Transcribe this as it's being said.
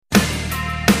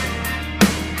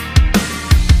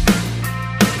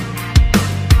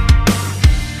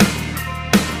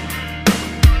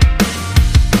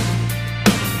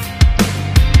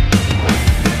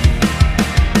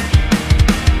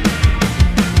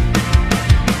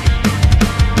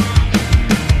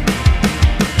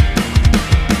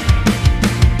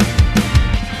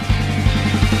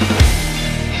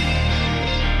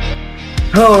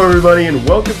everybody, and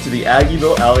welcome to the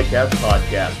Aggieville Alley Cats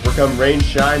podcast. Where come rain,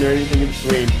 shine, or anything in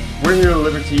between, we're here to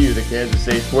deliver to you the Kansas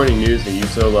State sporting news that you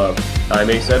so love. I'm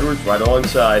Ace Edwards, right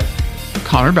alongside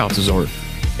Connor Baltazar.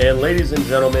 And ladies and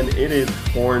gentlemen, it is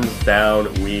Horns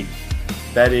Down week.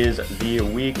 That is the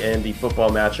week and the football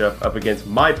matchup up against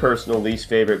my personal least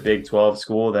favorite Big 12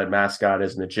 school. That mascot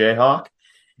is the Jayhawk,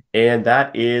 and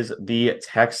that is the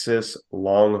Texas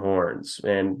Longhorns.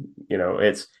 And, you know,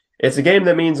 it's a game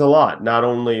that means a lot, not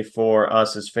only for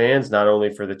us as fans, not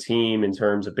only for the team in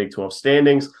terms of Big 12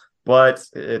 standings, but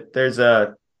there's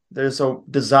a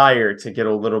desire to get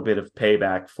a little bit of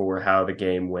payback for how the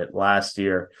game went last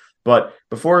year. But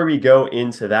before we go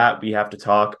into that, we have to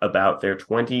talk about their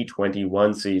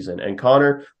 2021 season. And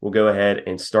Connor will go ahead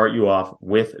and start you off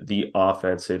with the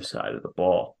offensive side of the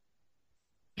ball.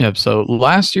 Yep. So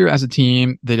last year as a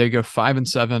team, they did go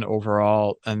 5-7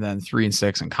 overall and then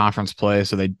 3-6 in conference play.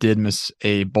 So they did miss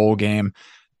a bowl game.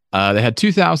 They had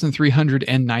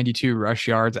 2,392 rush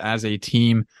yards as a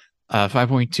team,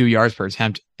 5.2 yards per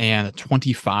attempt, and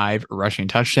 25 rushing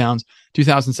touchdowns,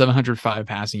 2,705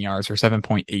 passing yards for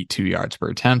 7.82 yards per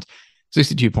attempt,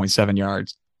 62.7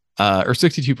 yards, or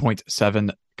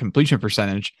 62.7 completion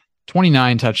percentage,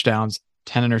 29 touchdowns,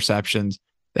 10 interceptions.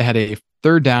 They had a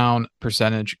third down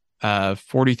percentage,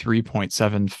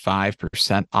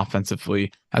 43.75%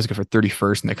 offensively. That's good for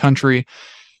 31st in the country.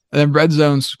 And then red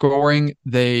zone scoring,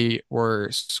 they were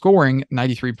scoring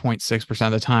 93.6%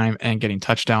 of the time and getting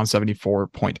touchdowns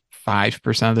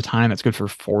 74.5% of the time. That's good for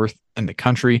 4th in the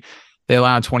country. They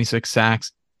allowed 26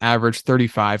 sacks, averaged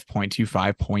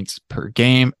 35.25 points per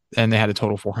game, and they had a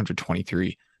total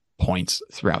 423 points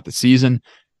throughout the season.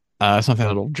 Something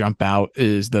that'll jump out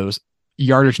is those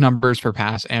yardage numbers for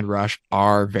pass and rush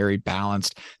are very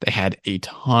balanced. They had a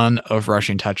ton of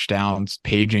rushing touchdowns,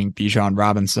 paging Bijan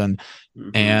Robinson,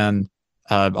 and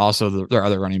also their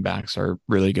other running backs are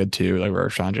really good too, like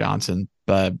Roschon Johnson.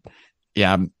 But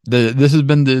yeah, this has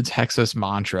been the Texas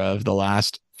mantra of the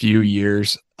last few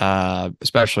years,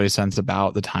 especially since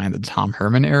about the time that the Tom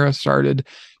Herman era started,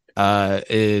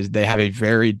 is they have a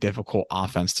very difficult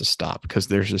offense to stop because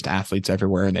there's just athletes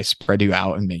everywhere and they spread you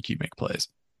out and make you make plays.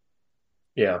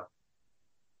 Yeah.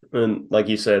 And like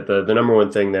you said, the number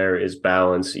one thing there is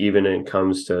balance. Even when it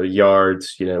comes to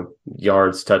yards,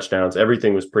 yards, touchdowns,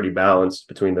 everything was pretty balanced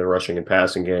between the rushing and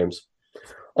passing games.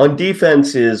 On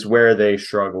defense is where they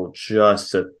struggled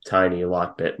just a tiny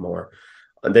lot bit more.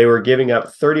 They were giving up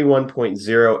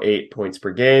 31.08 points per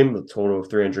game, with a total of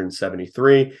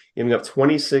 373, giving up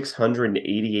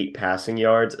 2,688 passing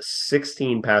yards,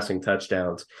 16 passing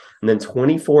touchdowns, and then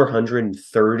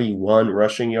 2,431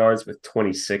 rushing yards with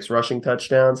 26 rushing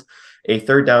touchdowns, a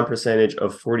third down percentage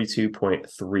of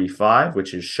 42.35,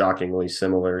 which is shockingly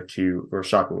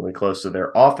close to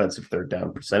their offensive third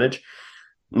down percentage.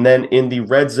 And then in the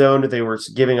red zone, they were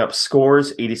giving up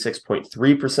scores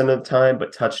 86.3% of the time,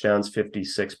 but touchdowns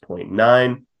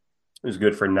 56.9. It was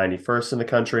good for 91st in the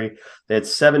country. They had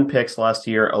 7 picks last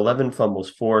year, 11 fumbles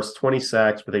forced, 20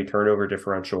 sacks with a turnover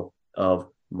differential of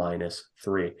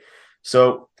 -3.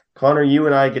 So, Connor, you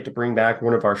and I get to bring back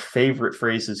one of our favorite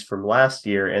phrases from last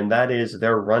year, and that is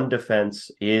their run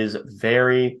defense is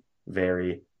very,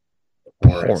 very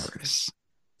porous.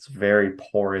 It's very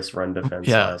porous run defense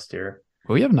last year.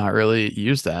 We have not really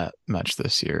used that much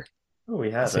this year. Oh,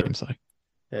 we haven't. Seems like.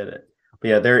 But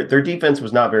yeah, their defense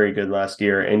was not very good last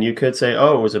year, and you could say,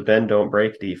 oh, it was a bend, don't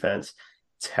break defense.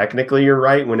 Technically, you're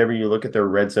right whenever you look at their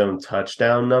red zone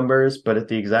touchdown numbers, but at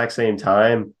the exact same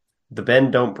time, the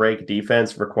bend, don't break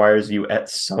defense requires you at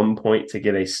some point to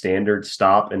get a standard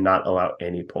stop and not allow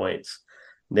any points.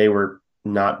 They were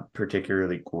not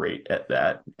particularly great at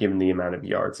that, given the amount of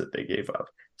yards that they gave up,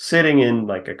 sitting in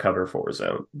like a cover 4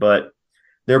 zone. But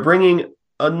they're bringing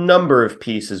a number of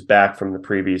pieces back from the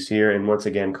previous year, and once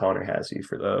again, Connor has you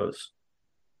for those.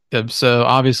 Yep. So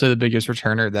obviously the biggest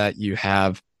returner that you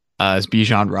have is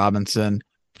Bijan Robinson,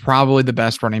 probably the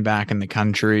best running back in the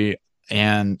country,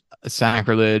 and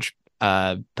sacrilege,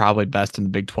 probably best in the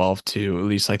Big 12 too, at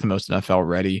least like the most NFL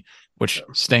ready, which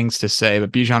stings to say,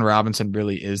 but Bijan Robinson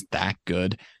really is that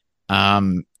good.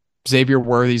 Xavier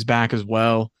Worthy's back as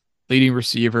well. Leading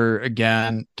receiver,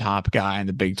 again, top guy in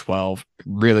the Big 12.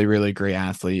 Really, really great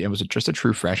athlete. It was just a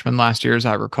true freshman last year, as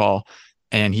I recall.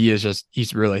 And he's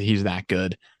that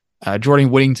good.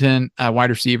 Jordan Whittington, wide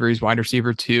receiver. He's wide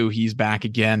receiver 2. He's back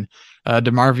again.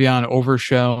 DeMarvion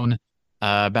Overshown,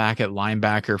 back at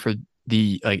linebacker for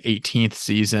the 18th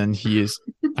season. He is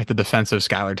like the defensive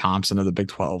Skylar Thompson of the Big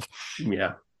 12.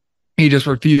 Yeah. He just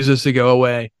refuses to go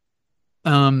away.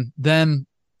 Then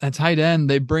at tight end,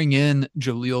 they bring in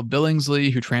Jaleel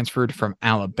Billingsley, who transferred from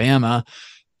Alabama.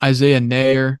 Isaiah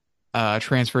Nair,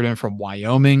 transferred in from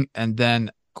Wyoming, and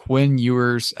then Quinn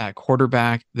Ewers at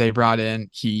quarterback. They brought in.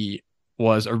 He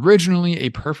was originally a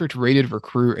perfect rated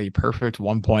recruit, a perfect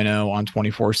 1.0 on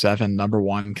 24/7, number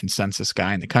one consensus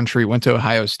guy in the country. Went to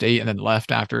Ohio State and then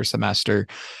left after a semester,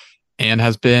 and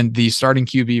has been the starting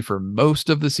QB for most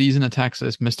of the season at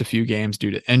Texas. Missed a few games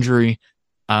due to injury,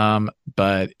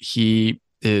 but he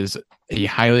is a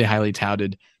highly, highly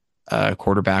touted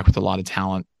quarterback with a lot of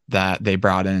talent that they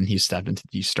brought in. He stepped into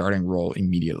the starting role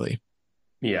immediately.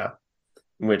 Yeah.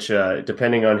 Which,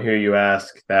 depending on who you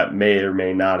ask, that may or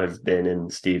may not have been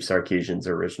in Steve Sarkisian's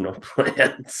original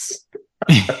plans.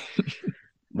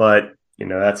 But,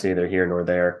 that's neither here nor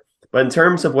there. But in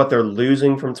terms of what they're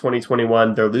losing from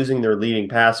 2021, they're losing their leading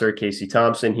passer, Casey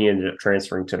Thompson. He ended up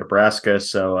transferring to Nebraska.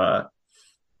 So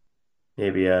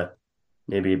maybe a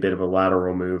bit of a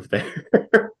lateral move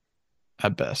there.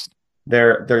 At best.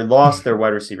 They lost their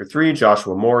wide receiver 3,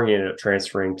 Joshua Moore. He ended up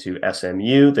transferring to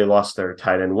SMU. They lost their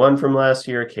tight end 1 from last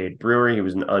year, Cade Brewer. He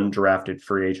was an undrafted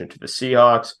free agent to the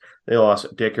Seahawks. They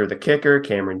lost Dicker the kicker,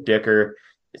 Cameron Dicker,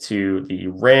 to the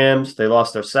Rams. They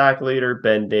lost their sack leader,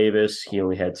 Ben Davis. He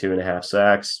only had 2.5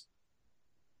 sacks.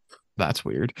 That's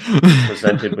weird.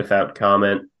 Presented without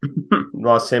comment.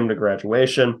 Lost him to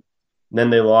graduation.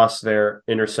 Then they lost their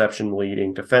interception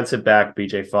leading defensive back,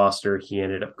 BJ Foster. He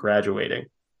ended up graduating.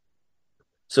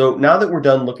 So now that we're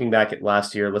done looking back at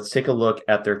last year, let's take a look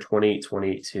at their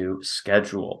 2022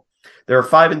 schedule. They're a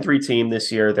 5-3 team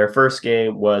this year. Their first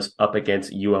game was up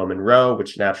against UL Monroe,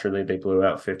 which naturally they blew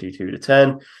out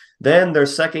 52-10. Then their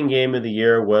second game of the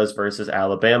year was versus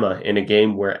Alabama in a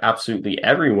game where absolutely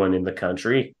everyone in the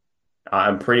country,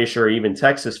 I'm pretty sure even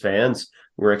Texas fans,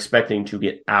 were expecting to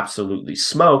get absolutely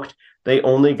smoked. They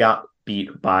only got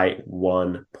beat by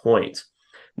 1 point.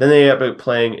 Then they ended up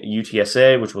playing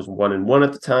UTSA, which was 1-1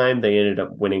 at the time. They ended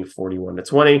up winning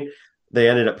 41-20. They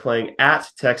ended up playing at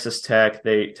Texas Tech.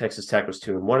 Texas Tech was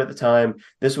 2-1 at the time.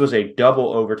 This was a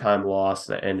double overtime loss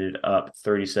that ended up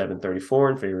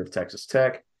 37-34 in favor of Texas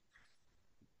Tech.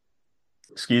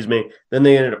 Excuse me. Then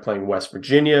they ended up playing West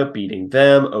Virginia, beating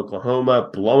them, Oklahoma,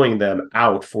 blowing them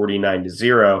out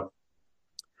 49-0.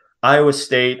 Iowa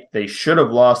State, they should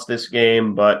have lost this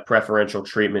game, but preferential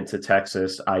treatment to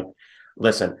Texas.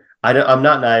 Listen, I'm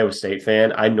not an Iowa State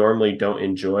fan. I normally don't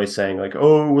enjoy saying like,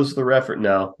 "Oh, was the referee?"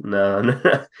 No.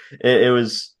 It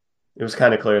was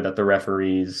kind of clear that the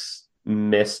referees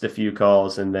missed a few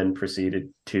calls and then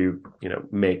proceeded to,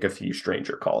 make a few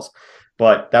stranger calls.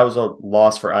 But that was a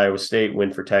loss for Iowa State,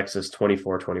 win for Texas,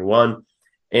 24-21.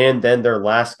 And then their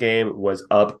last game was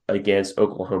up against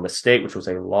Oklahoma State, which was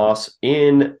a loss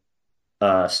in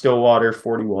Stillwater,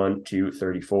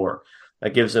 41-34.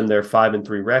 That gives them their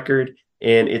 5-3 record.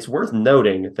 And it's worth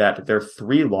noting that their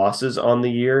 3 losses on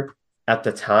the year at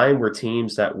the time were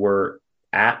teams that were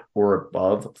at or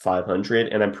above 500.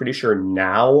 And I'm pretty sure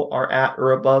now are at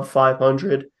or above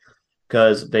 500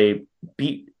 because they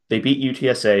beat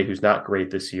UTSA, who's not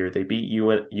great this year. They beat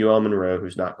UL Monroe,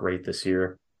 who's not great this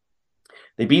year.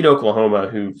 They beat Oklahoma,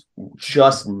 who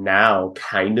just now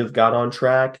kind of got on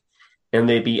track. And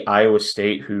they beat Iowa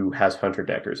State, who has Hunter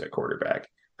Deckers at quarterback.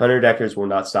 Hunter Deckers will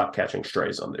not stop catching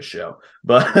strays on this show.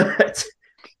 But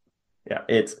yeah,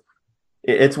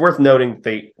 it's worth noting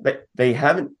they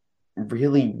haven't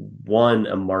really won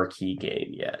a marquee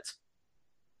game yet.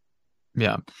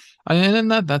 Yeah.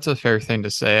 And that's a fair thing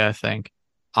to say, I think.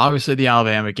 Obviously, the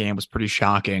Alabama game was pretty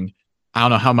shocking. I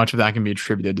don't know how much of that can be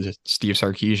attributed to Steve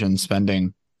Sarkisian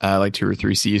spending like 2 or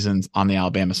 3 seasons on the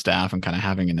Alabama staff and kind of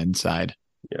having an inside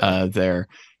there.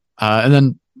 And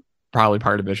then probably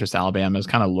part of it is just Alabama has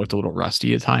kind of looked a little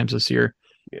rusty at times this year.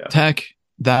 Yeah. Tech,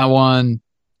 that one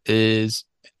is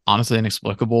honestly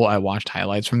inexplicable. I watched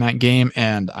highlights from that game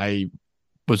and I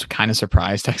was kind of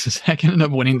surprised Texas Tech ended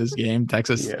up winning this game.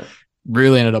 Texas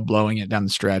really ended up blowing it down the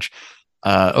stretch.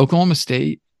 Oklahoma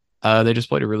State, they just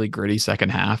played a really gritty second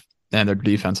half and their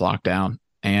defense locked down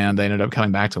and they ended up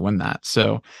coming back to win that.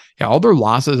 So yeah, all their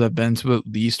losses have been to at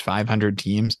least 500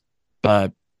 teams,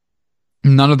 but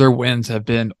none of their wins have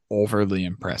been overly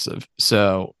impressive.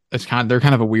 So they're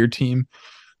kind of a weird team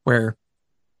where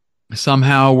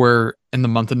somehow we're in the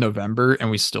month of November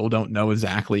and we still don't know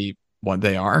exactly what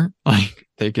they are. Like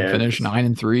they could finish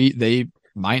 9-3. They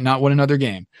might not win another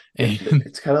game.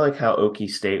 It's kind of like how Okie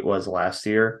State was last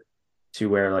year, to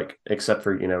where like, except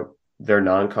for, their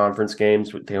non-conference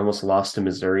games, they almost lost to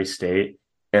Missouri State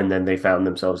and then they found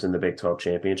themselves in the Big 12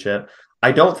 championship.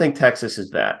 I don't think Texas is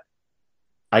that.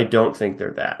 I don't think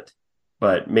they're that,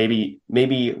 but maybe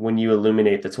when you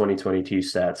illuminate the 2022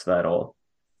 stats,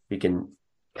 we can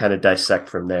kind of dissect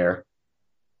from there.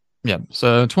 Yeah.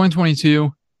 So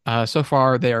 2022, So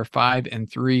far, they are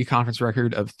 5-3, conference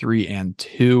record of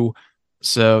 3-2.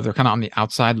 So they're kind of on the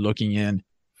outside looking in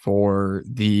for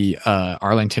the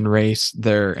Arlington race.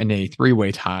 They're in a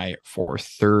three-way tie for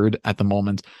third at the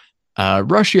moment.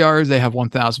 Rush yards, they have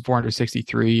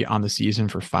 1,463 on the season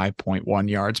for 5.1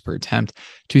 yards per attempt,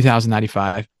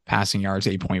 2,095 passing yards,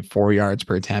 8.4 yards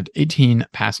per attempt, 18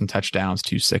 passing touchdowns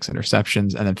to 6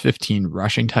 interceptions, and then 15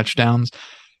 rushing touchdowns.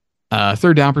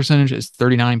 Third down percentage is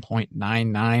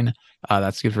 39.99.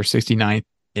 That's good for 69th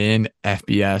in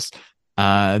FBS.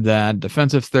 Then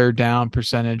defensive third down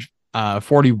percentage,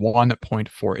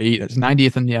 41.48. That's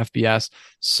 90th in the FBS.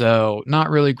 So not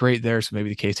really great there. So maybe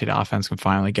the K-State offense can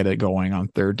finally get it going on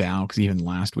third down, because even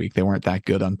last week they weren't that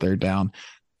good on third down.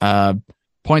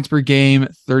 Points per game,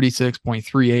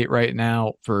 36.38 right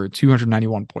now for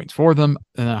 291 points for them,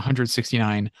 and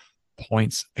 169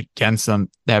 points against them.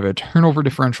 They have a turnover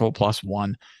differential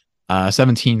 +1,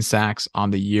 17 sacks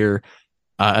on the year.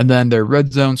 And then their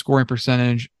red zone scoring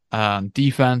percentage,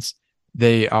 defense,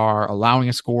 they are allowing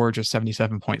a score just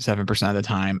 77.7% of the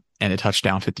time and a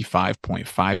touchdown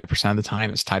 55.5% of the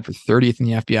time. It's tied for 30th in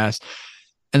the FBS.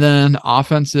 And then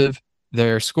offensive,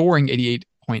 they're scoring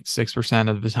 88.6%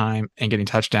 of the time and getting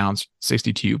touchdowns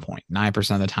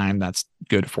 62.9% of the time. That's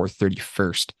good for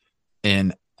 31st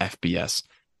in FBS.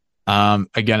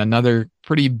 Again, another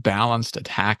pretty balanced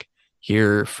attack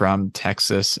here from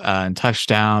Texas. And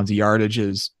touchdowns, yardage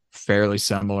is fairly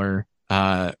similar,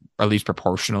 or at least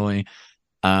proportionally.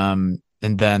 And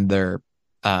then their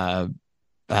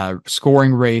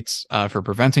scoring rates for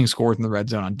preventing scores in the red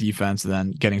zone on defense, and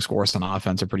then getting scores on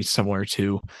offense are pretty similar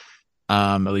too,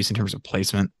 at least in terms of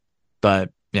placement.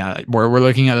 But yeah, we're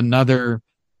looking at another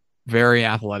very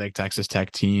athletic Texas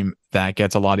Tech team that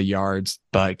gets a lot of yards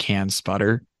but can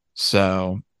sputter.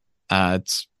 So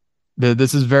this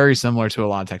is very similar to a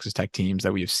lot of Texas Tech teams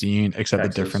that we've seen, except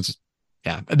Texas. The difference,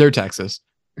 yeah, they're Texas.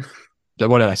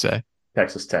 What did I say?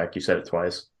 Texas Tech. You said it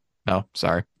twice. Oh,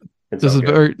 sorry. This is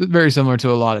very, very similar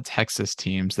to a lot of Texas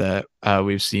teams that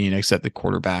we've seen, except the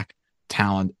quarterback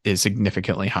talent is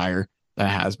significantly higher than it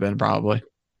has been, probably.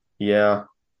 Yeah,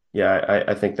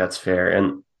 I think that's fair.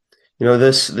 And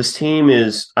this team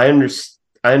is, I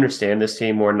understand this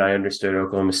team more than I understood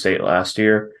Oklahoma State last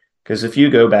year. Because if you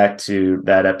go back to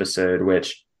that episode,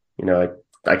 which,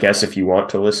 I guess if you want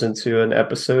to listen to an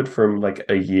episode from like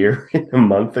a year, a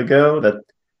month ago,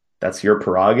 that's your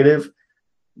prerogative.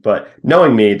 But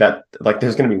knowing me, that like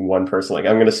there's going to be one person, like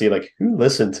I'm going to see like who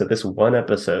listened to this one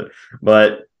episode.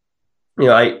 But we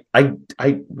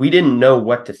didn't know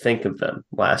what to think of them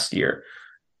last year.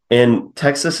 And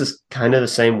Texas is kind of the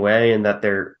same way in that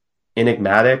they're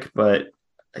enigmatic, but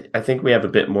I think we have a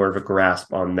bit more of a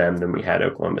grasp on them than we had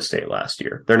Oklahoma State last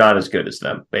year. They're not as good as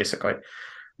them, basically.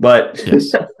 But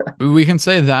yes, we can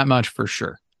say that much for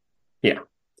sure. Yeah.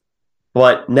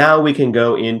 But now we can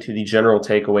go into the general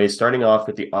takeaways, starting off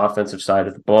with the offensive side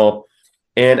of the ball.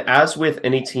 And as with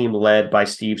any team led by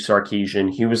Steve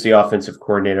Sarkisian, he was the offensive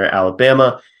coordinator at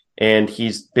Alabama, and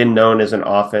he's been known as an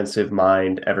offensive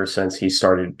mind ever since he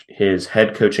started his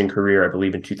head coaching career, I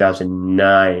believe in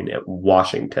 2009 at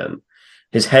Washington.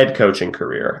 His head coaching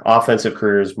career. Offensive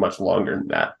career is much longer than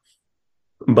that.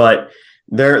 But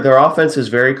their offense is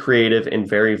very creative and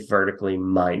very vertically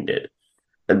minded.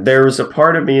 There was a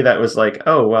part of me that was like,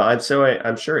 oh, well,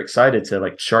 I'm sure excited to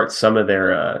like chart some of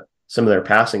their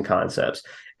passing concepts.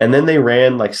 And then they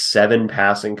ran like 7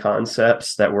 passing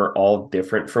concepts that were all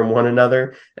different from one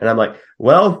another. And I'm like,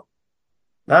 well,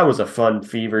 that was a fun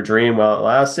fever dream while it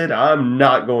lasted. I'm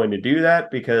not going to do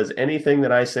that because anything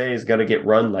that I say is going to get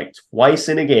run like twice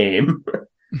in a game.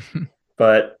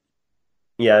 But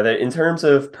yeah, in terms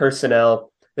of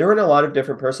personnel, they run a lot of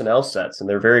different personnel sets and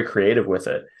they're very creative with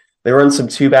it. They run some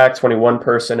 2-back 21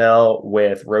 personnel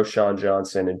with Roschon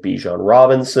Johnson and Bijan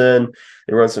Robinson.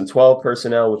 They run some 12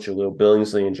 personnel with Jaleel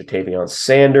Billingsley and Jatavion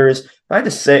Sanders.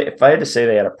 If I had to say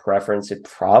they had a preference, it'd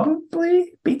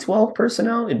probably be 12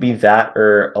 personnel. It'd be that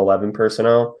or 11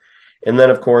 personnel. And then,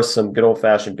 of course, some good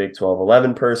old-fashioned Big 12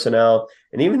 11 personnel.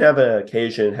 And even have an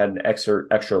occasion had an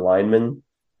extra lineman.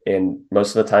 And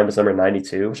most of the time it's number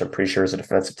 92, which I'm pretty sure is a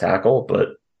defensive tackle.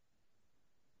 But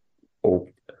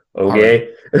okay.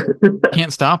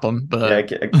 Can't stop them, but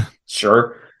yeah,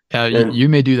 sure. You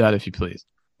may do that if you please.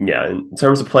 Yeah, in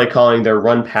terms of play calling, their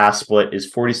run-pass split is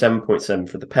 47.7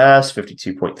 for the pass,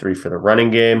 52.3 for the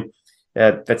running game.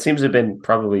 That seems to have been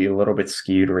probably a little bit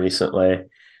skewed recently.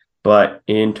 But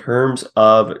in terms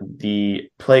of the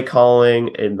play calling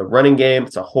in the running game,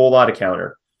 it's a whole lot of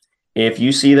counter. If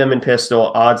you see them in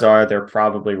pistol, odds are they're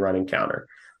probably running counter.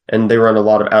 And they run a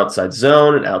lot of outside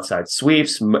zone and outside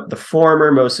sweeps, the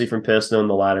former mostly from pistol and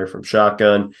the latter from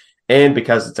shotgun. And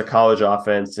because it's a college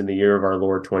offense in the year of our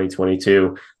Lord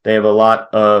 2022, they have a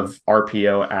lot of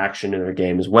RPO action in their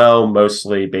game as well,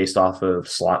 mostly based off of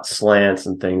slot slants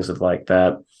and things like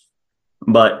that.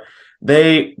 But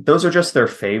those are just their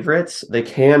favorites. They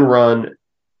can run,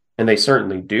 and they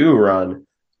certainly do run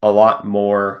a lot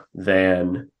more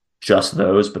than just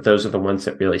those, but those are the ones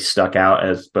that really stuck out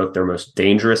as both their most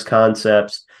dangerous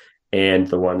concepts and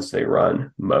the ones they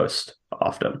run most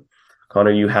often.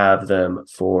 Connor, you have them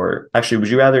for actually, would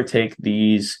you rather take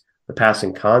the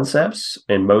passing concepts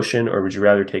and motion, or would you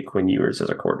rather take Quinn Ewers as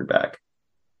a quarterback?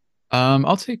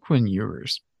 I'll take Quinn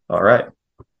Ewers. All right.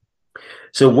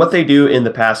 So what they do in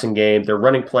the passing game, they're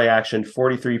running play action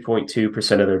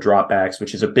 43.2% of their dropbacks,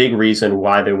 which is a big reason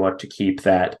why they want to keep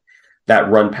that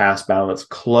run pass balance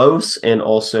close and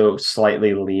also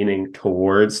slightly leaning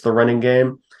towards the running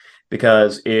game.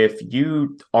 Because if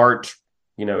you aren't,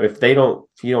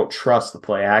 if you don't trust the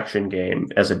play action game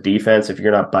as a defense, if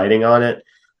you're not biting on it,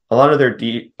 a lot of their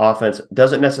offense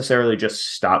doesn't necessarily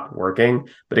just stop working,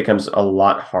 but it becomes a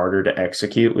lot harder to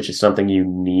execute, which is something you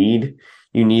need.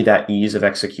 You need that ease of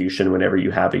execution whenever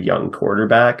you have a young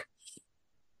quarterback,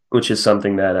 which is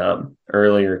something that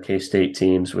earlier K-State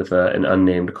teams with an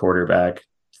unnamed quarterback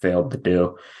failed to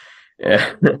do.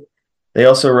 They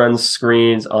also run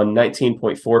screens on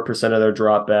 19.4% of their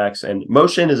dropbacks, and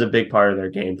motion is a big part of their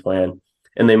game plan,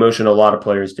 and they motion a lot of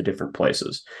players to different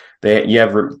places. You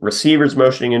have receivers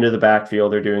motioning into the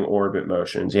backfield. They're doing orbit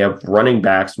motions. You have running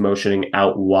backs motioning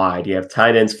out wide. You have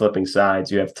tight ends flipping sides.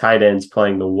 You have tight ends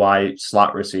playing the wide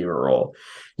slot receiver role.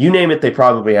 You name it, they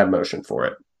probably have motion for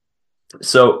it.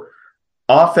 So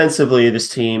offensively, this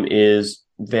team is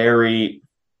very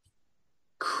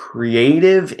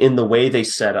creative in the way they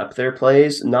set up their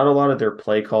plays. Not a lot of their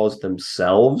play calls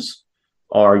themselves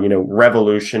are,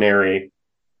 revolutionary,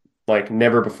 like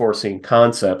never before seen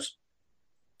concepts.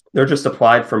 They're just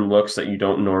applied from looks that you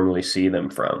don't normally see them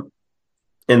from.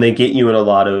 And they get you in a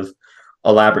lot of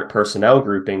elaborate personnel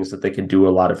groupings that they can do a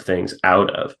lot of things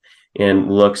out of,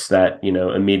 and looks that,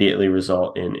 immediately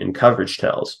result in coverage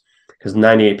tells. Because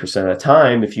 98% of the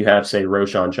time, if you have, say,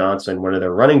 Roschon Johnson, one of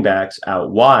their running backs,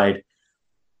 out wide,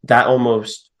 that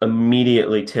almost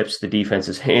immediately tips the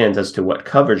defense's hands as to what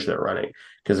coverage they're running.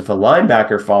 Because if a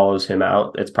linebacker follows him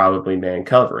out, it's probably man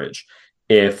coverage.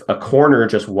 If a corner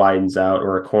just widens out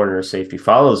or a corner or safety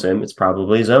follows him, it's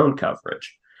probably zone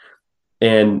coverage.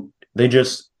 And they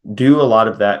just do a lot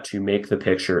of that to make the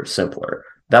picture simpler.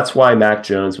 That's why Mac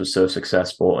Jones was so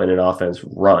successful in an offense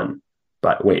run.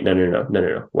 But wait,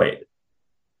 no. Wait.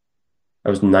 I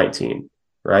was 19,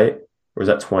 right? Or was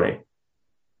that 20?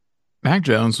 Mac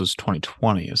Jones was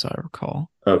 2020, as I recall.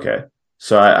 Okay.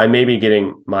 So I may be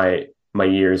getting my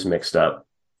years mixed up.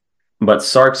 But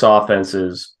Sark's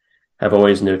offenses have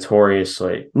always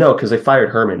notoriously... No, because they fired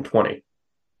Herman 20.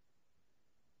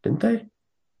 Didn't they?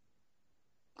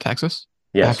 Texas?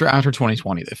 Yes. After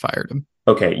 2020, they fired him.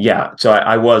 Okay, yeah. So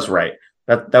I was right.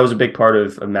 That was a big part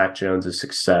of Mac Jones'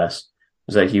 success,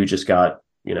 was that he just got,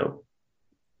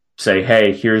 say,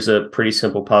 hey, here's a pretty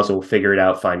simple puzzle, figure it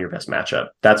out, find your best matchup.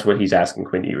 That's what he's asking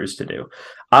Quinn Ewers to do.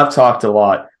 I've talked a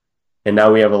lot, and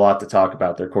now we have a lot to talk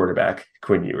about their quarterback,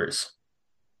 Quinn Ewers.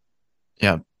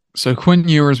 Yeah. So Quinn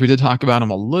Ewers, we did talk about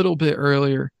him a little bit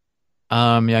earlier. He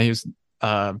was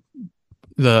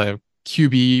the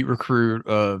QB recruit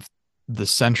of the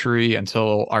century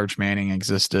until Arch Manning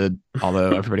existed,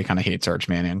 although everybody kind of hates Arch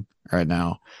Manning right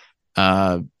now.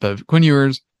 But Quinn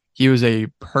Ewers, he was a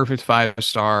perfect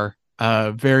 5-star.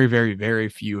 Very, very, very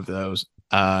few of those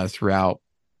throughout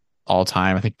all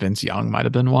time. I think Vince Young might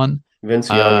have been one. Vince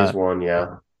Young is one,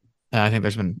 yeah. I think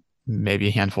there's been maybe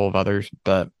a handful of others,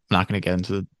 but I'm not going to get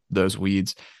into those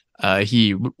weeds. When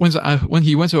he went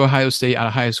to Ohio State out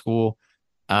of high school,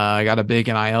 got a big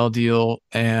NIL deal,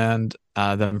 and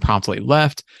then promptly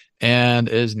left, and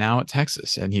is now at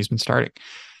Texas, and he's been starting.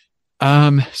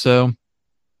 So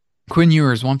Quinn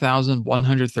Ewers,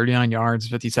 1,139 yards,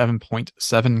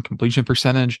 57.7 completion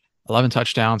percentage, 11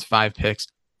 touchdowns, 5 picks.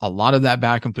 A lot of that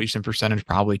bad completion percentage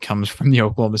probably comes from the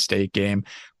Oklahoma State game,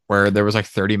 where there was like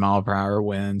 30-mile-per-hour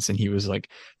winds, and he was like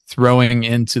throwing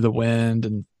into the wind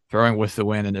and throwing with the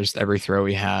wind, and just every throw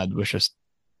he had was just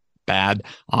bad.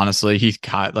 Honestly, he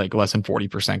caught like less than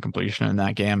 40% completion in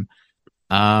that game.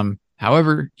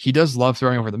 However, he does love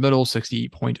throwing over the middle.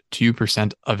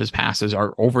 60.2% of his passes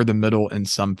are over the middle in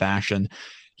some fashion.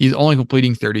 He's only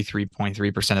completing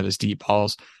 33.3% of his deep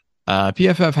balls.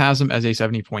 PFF has him as a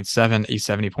 70.7, a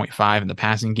 70.5 in the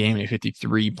passing game, a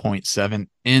 53.7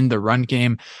 in the run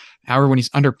game. However, when he's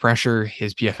under pressure,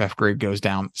 his PFF grade goes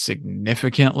down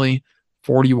significantly.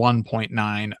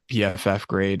 41.9 PFF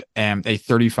grade and a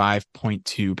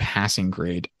 35.2 passing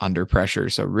grade under pressure.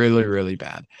 So really, really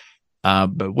bad.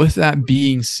 But with that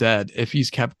being said, if he's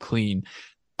kept clean,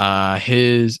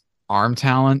 his arm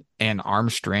talent and arm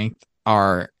strength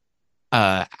are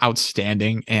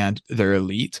outstanding and they're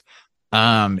elite.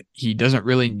 He doesn't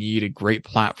really need a great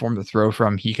platform to throw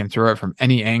from. He can throw it from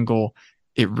any angle.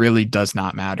 It really does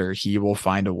not matter. He will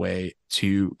find a way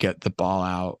to get the ball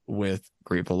out with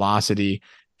great velocity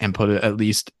and put it at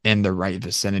least in the right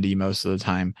vicinity most of the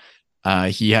time.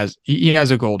 He has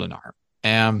a golden arm,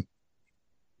 and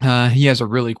he has a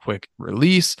really quick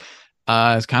release.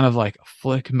 It's kind of like a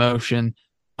flick motion.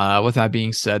 With that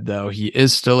being said, though, he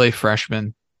is still a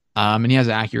freshman, and he has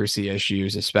accuracy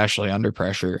issues, especially under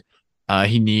pressure.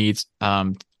 He needs,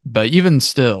 but even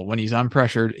still, when he's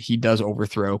unpressured, he does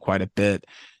overthrow quite a bit.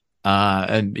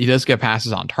 And he does get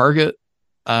passes on target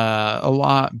a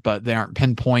lot, but they aren't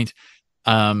pinpoint.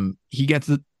 He gets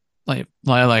the like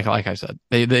I said,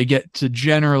 they get to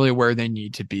generally where they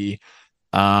need to be,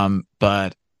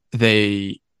 but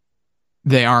they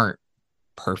aren't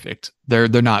perfect. They're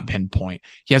not pinpoint.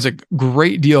 He has a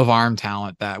great deal of arm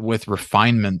talent that with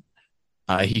refinement,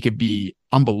 he could be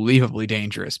unbelievably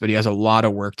dangerous, but he has a lot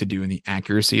of work to do in the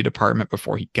accuracy department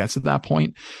before he gets to that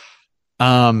point.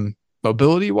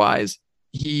 Mobility wise,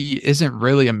 he isn't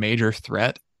really a major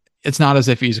threat. It's not as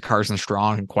if he's Carson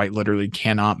Strong and quite literally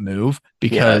cannot move,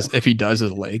 because if he does,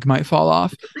 his leg might fall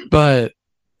off. But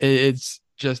it's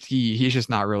just he's just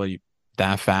not really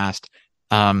that fast.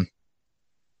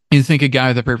 You think a guy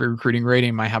with a perfect recruiting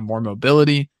rating might have more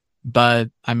mobility, but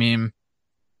I mean,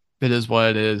 it is what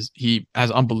it is. He has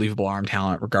unbelievable arm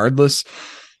talent regardless.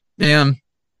 And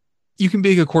you can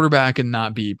be a quarterback and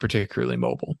not be particularly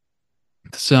mobile.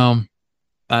 So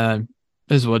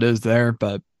is what is there.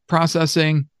 But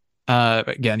processing,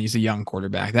 again, he's a young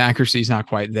quarterback. The accuracy is not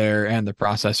quite there, and the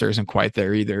processor isn't quite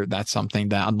there either. That's something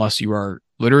that unless you are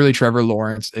literally Trevor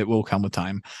Lawrence, it will come with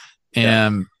time.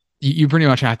 And you pretty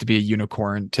much have to be a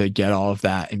unicorn to get all of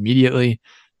that immediately.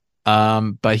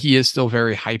 But he is still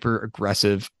very hyper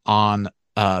aggressive on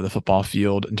the football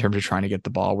field in terms of trying to get the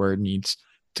ball where it needs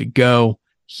to go.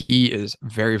 He is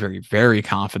very, very, very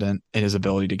confident in his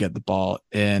ability to get the ball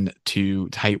into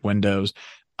tight windows.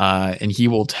 And he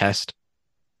will test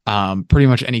pretty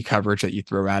much any coverage that you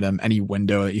throw at him, any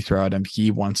window that you throw at him.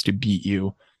 He wants to beat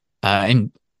you.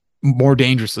 And more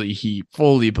dangerously, he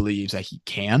fully believes that he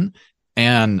can.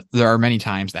 And there are many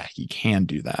times that he can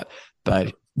do that.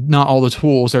 But not all the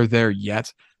tools are there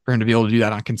yet for him to be able to do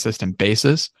that on a consistent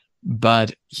basis,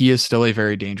 but he is still a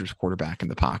very dangerous quarterback in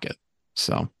the pocket.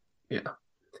 So,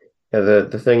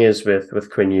 the thing is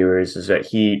with Quinn Ewers is that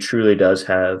he truly does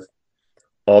have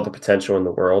all the potential in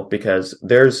the world, because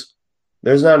there's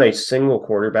not a single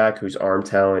quarterback whose arm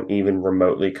talent even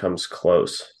remotely comes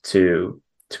close to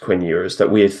Quinn Ewers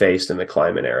that we have faced in the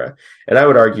Kleiman era. And I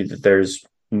would argue that there's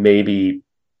maybe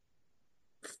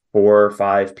 4 or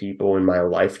 5 people in my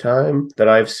lifetime that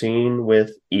I've seen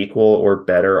with equal or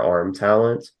better arm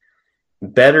talent.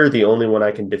 Better, the only one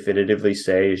I can definitively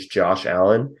say is Josh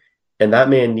Allen, and that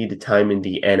man needed time in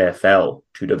the NFL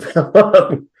to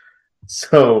develop.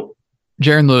 So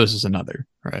Jaron Lewis is another,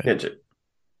 right?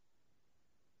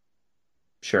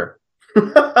 Sure.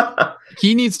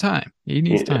 He needs time.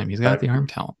 He's got the arm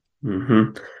talent.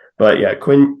 Mm-hmm. But yeah,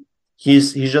 Quinn,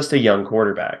 he's just a young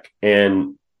quarterback,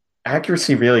 and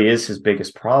accuracy really is his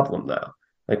biggest problem, though.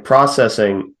 Like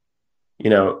processing,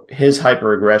 his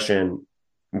hyper aggression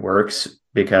works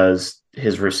because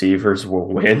his receivers will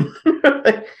win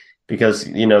because,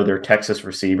 they're Texas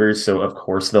receivers. So of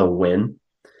course they'll win,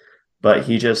 but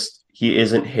he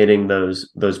isn't hitting those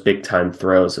big time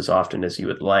throws as often as you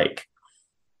would like.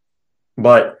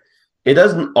 But it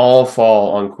doesn't all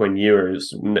fall on Quinn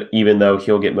Ewers, even though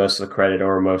he'll get most of the credit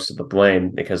or most of the blame,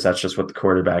 because that's just what the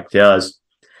quarterback does.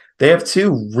 They have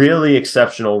 2 really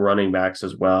exceptional running backs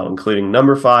as well, including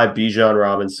number 5, Bijan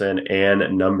Robinson,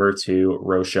 and number 2,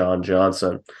 Roschon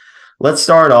Johnson. Let's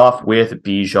start off with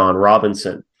Bijan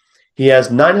Robinson. He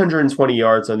has 920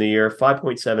 yards on the year,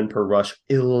 5.7 per rush,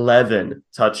 11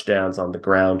 touchdowns on the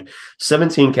ground,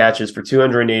 17 catches for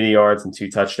 280 yards and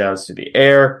 2 touchdowns to the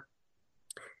air,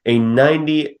 a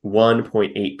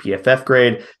 91.8 PFF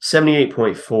grade,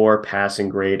 78.4 passing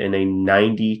grade, and a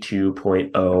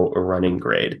 92.0 running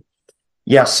grade.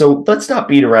 Yeah, so let's not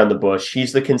beat around the bush.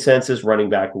 He's the consensus running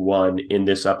back 1 in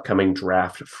this upcoming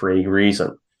draft for a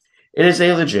reason. It is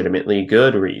a legitimately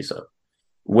good reason,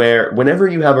 where whenever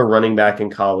you have a running back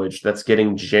in college that's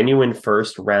getting genuine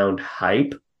first-round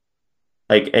hype,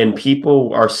 Like, and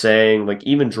people are saying, like,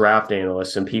 even draft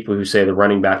analysts and people who say the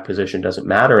running back position doesn't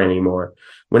matter anymore.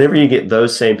 Whenever you get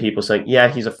those same people saying, yeah,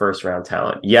 he's a first round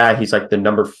talent. Yeah, he's like the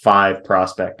number 5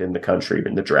 prospect in the country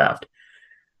in the draft.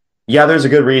 Yeah, there's a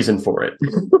good reason for it.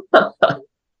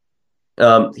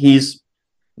 He's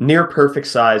near perfect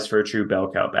size for a true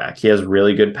bell cow back. He has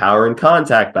really good power and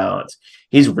contact balance.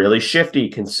 He's really shifty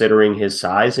considering his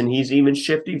size, and he's even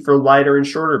shifty for lighter and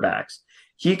shorter backs.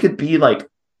 He could be like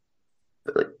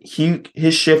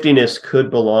his shiftiness could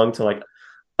belong to like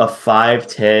a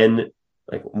 5'10",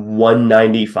 like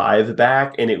 195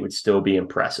 back, and it would still be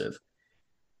impressive.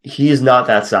 He is not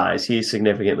that size. He is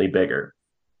significantly bigger.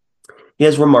 He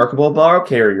has remarkable ball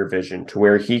carrier vision to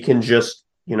where he can just,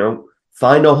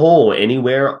 find a hole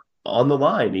anywhere on the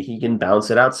line. He can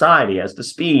bounce it outside. He has the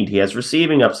speed. He has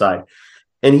receiving upside.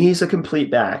 And he's a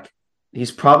complete back. He's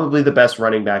probably the best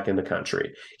running back in the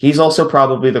country. He's also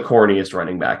probably the corniest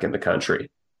running back in the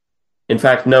country. In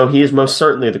fact, no, he is most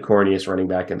certainly the corniest running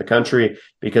back in the country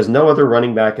because no other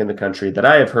running back in the country that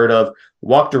I have heard of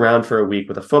walked around for a week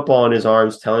with a football in his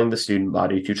arms telling the student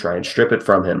body to try and strip it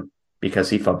from him because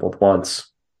he fumbled once.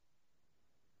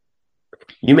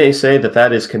 You may say that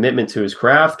that is commitment to his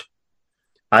craft.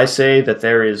 I say that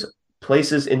there is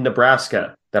places in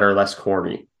Nebraska that are less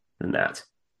corny than that.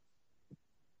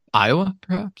 Iowa,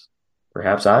 perhaps?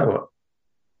 Perhaps Iowa.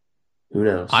 Who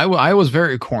knows? Iowa's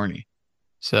very corny.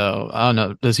 So, I don't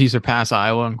know. Does he surpass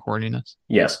Iowa in corniness?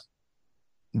 Yes.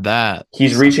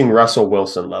 He's reaching Russell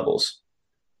Wilson levels.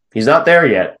 He's not there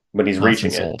yet, but he's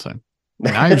reaching insulting. it.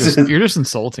 Now you're just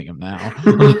insulting him now.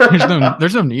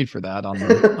 there's no need for that on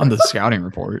the scouting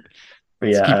report.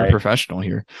 Let's keep it professional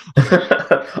here.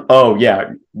 Oh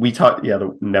yeah, we talked. Yeah,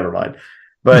 never mind.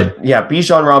 But yeah,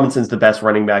 Bijan Robinson's the best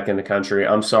running back in the country.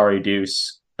 I'm sorry,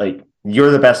 Deuce. Like, you're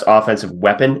the best offensive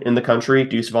weapon in the country.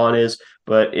 Deuce Vaughn is.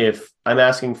 But if I'm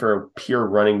asking for a pure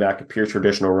running back, a pure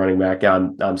traditional running back,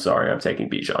 I'm sorry, I'm taking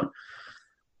Bijan.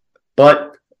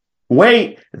 But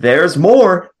wait, there's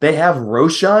more. They have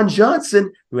Roschon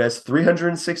Johnson, who has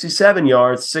 367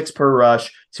 yards, 6 per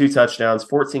rush, 2 touchdowns,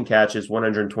 14 catches,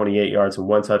 128 yards, and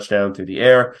 1 touchdown through the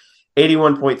air.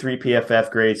 81.3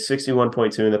 PFF grade,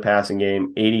 61.2 in the passing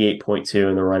game, 88.2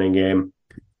 in the running game.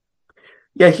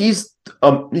 Yeah, he's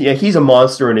a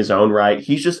monster in his own right.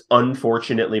 He's just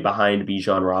unfortunately behind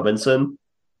Bijan Robinson.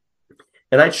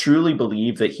 And I truly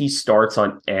believe that he starts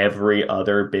on every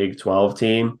other Big 12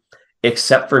 team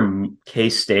except for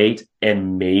K-State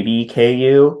and maybe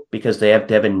KU because they have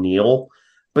Devin Neal.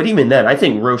 But even then, I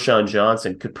think Roschon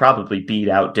Johnson could probably beat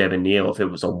out Devin Neal if it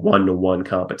was a 1-to-1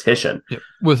 competition. Yeah.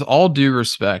 With all due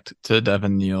respect to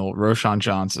Devin Neal, Roschon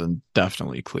Johnson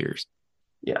definitely clears.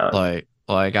 Yeah.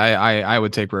 Like I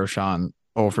would take Roschon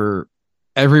over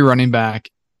every running back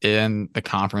in the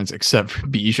conference except for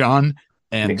Bijan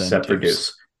and except for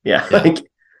Deuce. Yeah.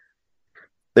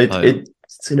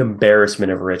 It's an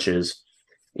embarrassment of riches.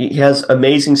 He has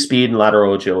amazing speed and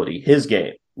lateral agility. His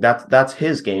game. That's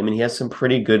his game, and he has some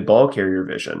pretty good ball carrier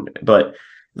vision. But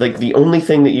like the only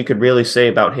thing that you could really say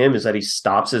about him is that he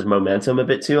stops his momentum a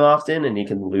bit too often, and he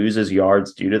can lose his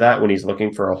yards due to that when he's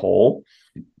looking for a hole.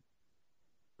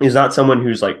 He's not someone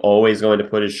who's like always going to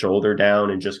put his shoulder down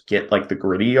and just get like the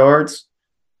gritty yards.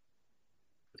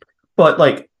 But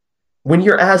like when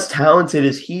you're as talented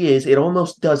as he is, it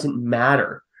almost doesn't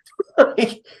matter.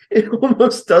 It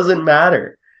almost doesn't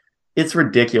matter. It's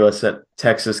ridiculous that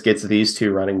Texas gets these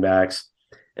 2 running backs,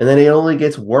 and then it only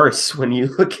gets worse when you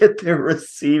look at their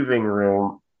receiving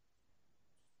room.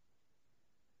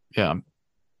 Yeah.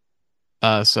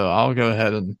 So I'll go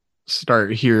ahead and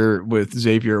start here with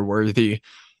Xavier Worthy,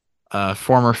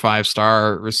 former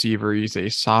 5-star receiver. He's a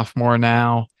sophomore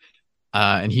now,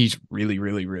 and he's really,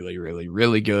 really, really, really,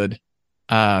 really good.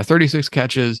 36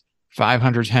 catches,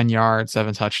 510 yards,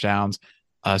 7 touchdowns.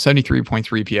 73.3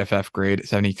 PFF grade,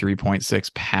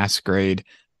 73.6 pass grade,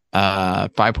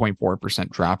 5.4%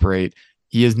 drop rate.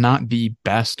 He is not the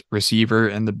best receiver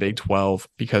in the Big 12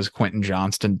 because Quentin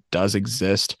Johnston does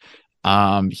exist.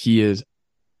 He is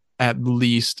at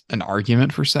least an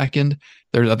argument for second.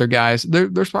 There's other guys.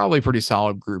 There's probably a pretty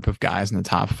solid group of guys in the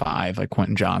top 5, like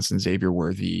Quentin Johnston, Xavier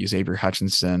Worthy, Xavier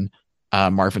Hutchinson,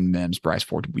 Marvin Mims, Bryce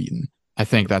Ford Wheaton. I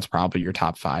think that's probably your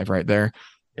top 5 right there.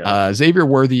 Yeah. Xavier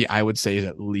Worthy, I would say, is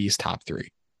at least top 3.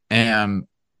 And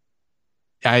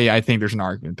I think there's an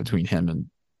argument between him and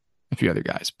a few other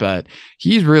guys, but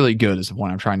he's really good is the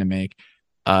point I'm trying to make.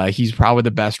 He's probably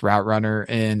the best route runner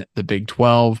in the Big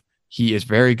 12. He is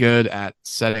very good at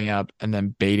setting up and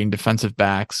then baiting defensive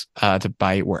backs to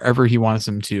bite wherever he wants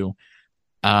them to.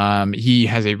 He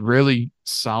has a really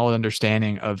solid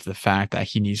understanding of the fact that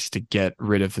he needs to get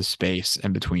rid of the space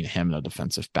in between him and a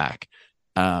defensive back.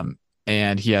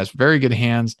 And he has very good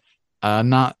hands,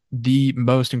 not the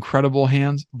most incredible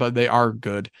hands, but they are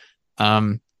good.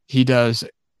 He does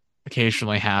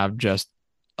occasionally have just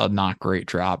a not great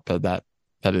drop, but that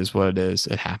is what it is.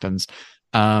 It happens.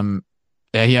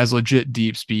 Yeah, he has legit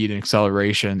deep speed and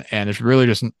acceleration, and is really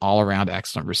just an all-around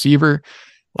excellent receiver.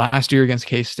 Last year against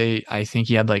K-State, I think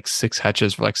he had like 6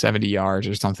 catches for like 70 yards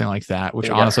or something like that, which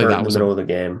honestly, that was in the middle of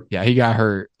the game. Yeah, he got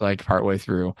hurt like partway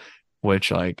through,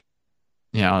 which like,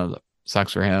 you know,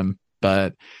 sucks for him.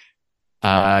 But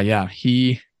yeah,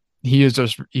 he's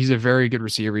a very good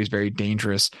receiver. He's very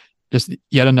dangerous. Just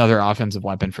yet another offensive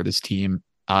weapon for this team.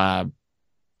 Going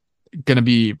to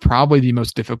be probably the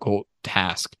most difficult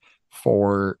task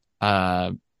for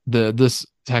this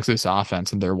Texas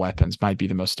offense, and their weapons might be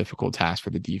the most difficult task for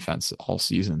the defense all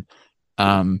season.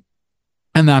 And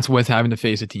that's with having to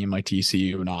face a team like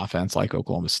TCU, an offense like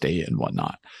Oklahoma State and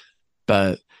whatnot.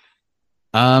 But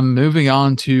moving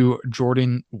on to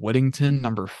Jordan Whittington,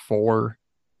 number 4,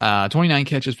 29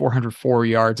 catches, 404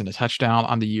 yards, and a touchdown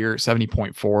on the year,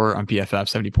 70.4 on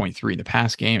PFF, 70.3 in the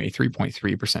pass game, a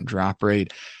 3.3% drop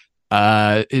rate.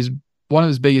 One of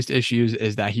his biggest issues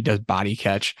is that he does body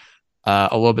catch a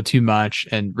little bit too much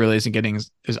and really isn't getting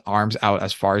his arms out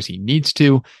as far as he needs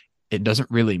to. It doesn't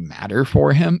really matter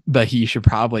for him, but he should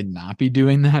probably not be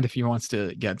doing that if he wants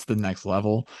to get to the next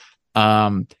level.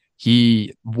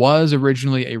 He was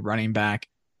originally a running back,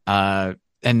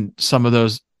 and some of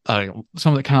the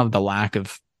kind of the lack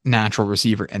of natural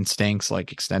receiver instincts,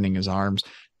 like extending his arms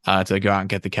to go out and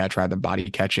get the catch rather than body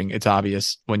catching. It's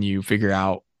obvious when you figure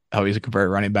out how he's a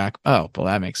converted running back. Oh, well,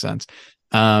 that makes sense.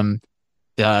 And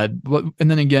then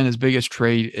again, his biggest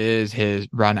trait is his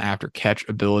run after catch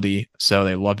ability. So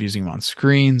they love using him on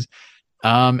screens.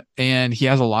 And he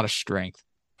has a lot of strength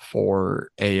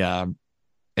for a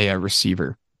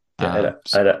receiver. Yeah,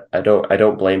 I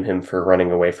don't blame him for running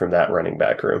away from that running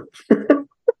back room.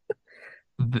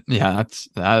 Yeah,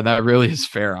 that really is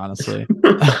fair, honestly.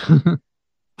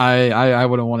 I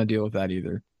wouldn't want to deal with that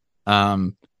either.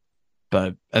 And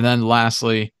then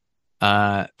lastly,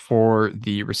 for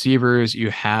the receivers,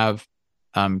 you have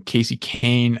Casey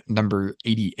Kane, number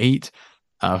 88.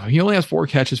 He only has 4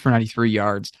 catches for 93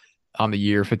 yards on the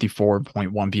year,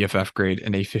 54.1 PFF grade,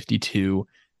 and a 52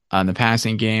 on the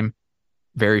passing game.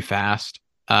 Very fast.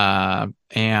 And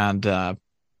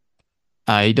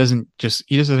he just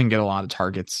doesn't get a lot of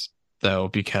targets though,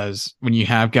 because when you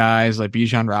have guys like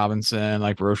Bijan Robinson,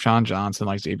 like Roschon Johnson,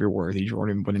 like Xavier Worthy,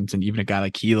 Jordan Whittington, even a guy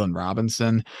like Keelan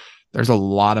Robinson, there's a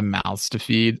lot of mouths to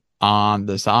feed on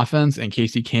this offense, and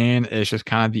Casey Kane is just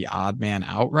kind of the odd man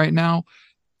out right now.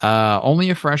 Only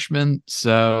a freshman,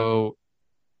 so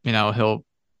he'll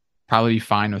probably be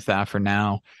fine with that for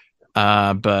now.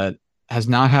 But has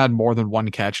not had more than 1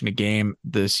 catch in a game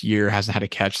this year. Hasn't had a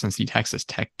catch since the Texas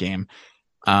Tech game.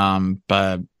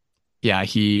 But yeah,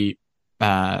 he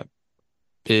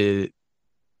is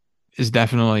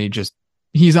definitely just,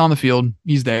 he's on the field,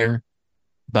 he's there,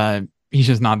 but he's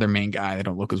just not their main guy. They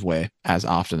don't look his way as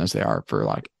often as they are for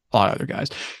like a lot of other guys.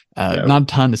 Not a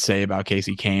ton to say about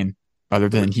Casey Kane other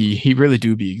than he really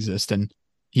do be existing.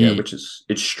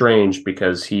 It's strange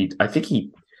because I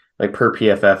think like per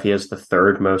PFF, he has the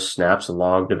 3rd most snaps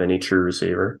logged of any true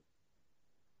receiver.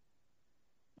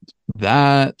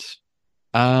 That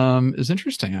is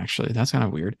interesting, actually. That's kind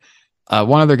of weird.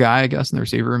 One other guy, I guess, in the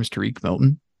receiver room is Tariq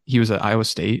Milton. He was at Iowa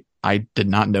State. I did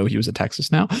not know he was at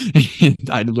Texas now.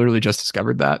 I literally just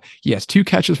discovered that. He has 2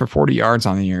 catches for 40 yards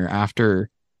on the year after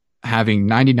having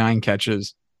 99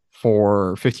 catches for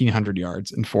 1,500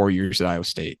 yards in 4 years at Iowa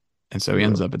State. And so he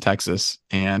ends up at Texas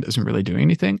and isn't really doing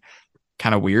anything.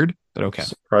 Kind of weird, but okay.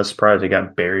 Surprised he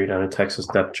got buried on a Texas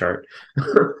depth chart.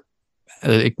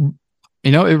 It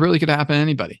really could happen to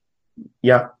anybody.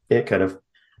 Yeah, it could have.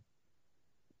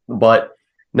 But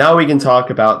now we can talk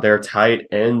about their tight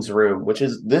ends room,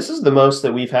 this is the most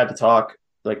that we've had to talk,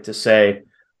 like to say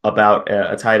about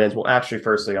a tight ends. Well, actually,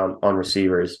 firstly on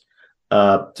receivers,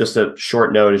 just a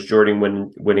short note is Jordan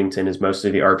Whittington is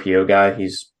mostly the RPO guy.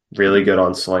 He's really good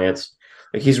on slants.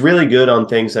 Like he's really good on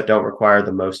things that don't require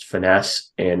the most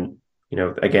finesse. And,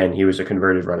 again, he was a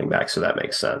converted running back, so that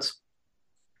makes sense.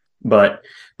 But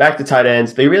back to tight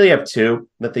ends, they really have 2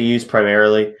 that they use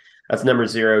primarily. That's number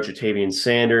 0, Jatavian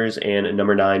Sanders, and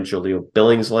number 9, Jaleel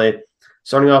Billingsley.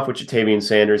 Starting off with Jatavian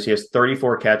Sanders, he has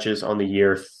 34 catches on the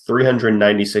year,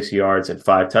 396 yards, and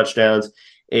 5 touchdowns,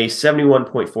 a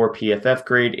 71.4 PFF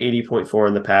grade, 80.4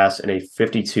 in the pass, and a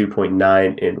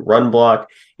 52.9 in run block.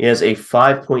 He has a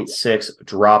 5.6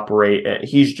 drop rate.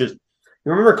 He's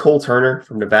You remember Cole Turner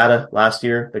from Nevada last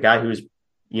year, the guy who was,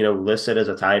 listed as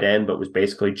a tight end but was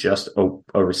basically just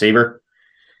a receiver?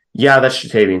 Yeah, that's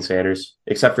Jatavian Sanders.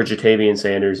 Except for Jatavian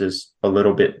Sanders is a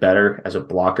little bit better as a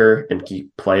blocker and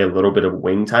can play a little bit of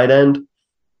wing tight end.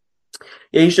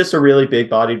 Yeah, he's just a really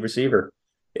big-bodied receiver,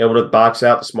 able to box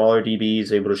out the smaller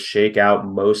DBs, able to shake out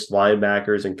most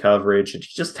linebackers in coverage. He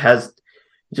just has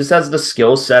the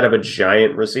skill set of a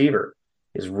giant receiver.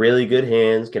 He has really good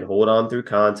hands, can hold on through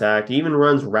contact, he even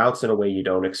runs routes in a way you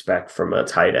don't expect from a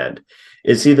tight end.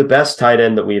 Is he the best tight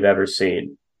end that we've ever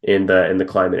seen in the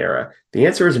Climate era? The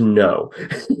answer is no,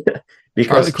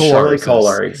 because Charlie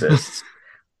Kolar exists.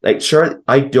 Like,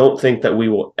 I don't think that we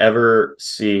will ever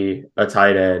see a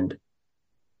tight end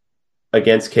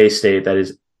against K-State that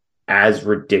is as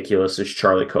ridiculous as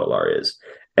Charlie Kolar is.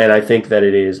 And I think that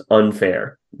it is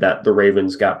unfair that the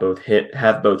Ravens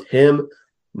have both him,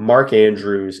 Mark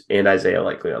Andrews, and Isaiah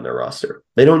Likely on their roster.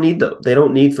 They don't need them. They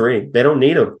don't need three. They don't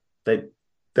need them.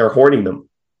 They're hoarding them.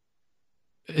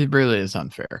 It really is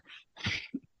unfair.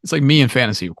 It's like me in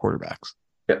fantasy quarterbacks.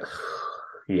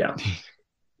 Yeah.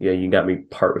 Yeah, you got me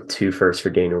part with 2 firsts for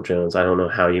Daniel Jones. I don't know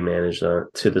how you managed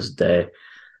that to this day.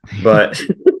 But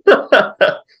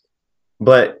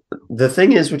but the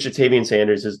thing is with Jatavian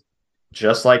Sanders is,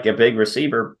 just like a big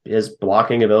receiver, his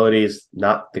blocking ability is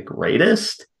not the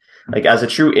greatest. Like, as a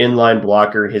true inline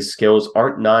blocker, his skills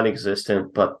aren't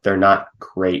non-existent, but they're not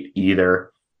great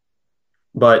either.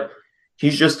 But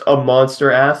he's just a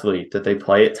monster athlete that they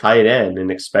play at tight end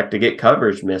and expect to get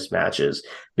coverage mismatches.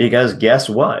 Because guess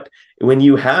what? When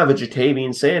you have a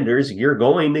Jatavian Sanders, you're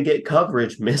going to get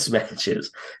coverage mismatches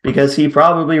because he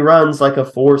probably runs like a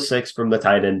 4.6 from the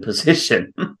tight end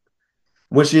position,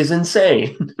 which is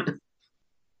insane.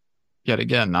 Yet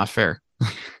again, not fair.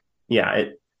 Yeah.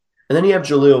 And then you have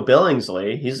Jaleel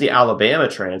Billingsley. He's the Alabama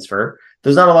transfer.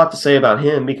 There's not a lot to say about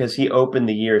him because he opened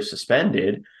the year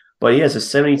suspended, but he has a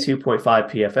 72.5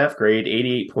 PFF grade,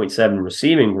 88.7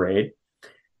 receiving grade.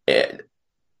 And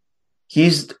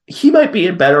he might be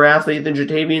a better athlete than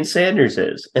Jatavian Sanders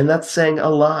is, and that's saying a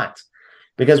lot.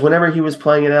 Because whenever he was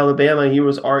playing at Alabama, he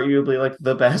was arguably like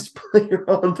the best player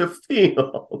on the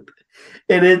field.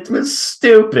 And it was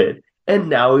stupid. And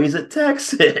now he's at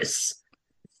Texas.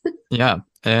 Yeah,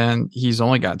 and he's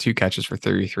only got 2 catches for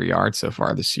 33 yards so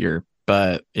far this year.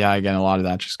 But yeah, again, a lot of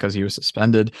that just because he was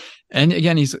suspended. And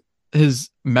again, his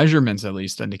measurements at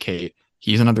least indicate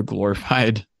he's another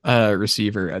glorified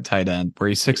receiver at tight end, where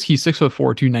he's 6'4",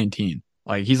 219.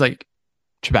 Like, he's like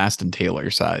Chabastin Taylor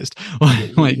sized.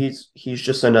 Like, he's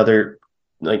just another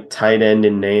like tight end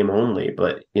in name only,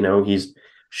 but he's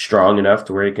strong enough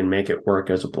to where he can make it work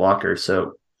as a blocker.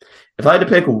 So if I had to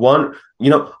pick one,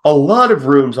 a lot of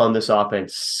rooms on this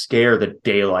offense scare the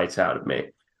daylights out of me.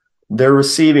 Their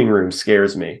receiving room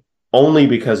scares me only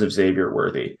because of Xavier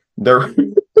Worthy.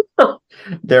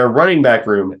 Their running back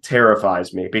room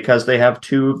terrifies me because they have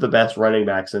 2 of the best running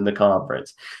backs in the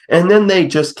conference. And then they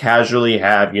just casually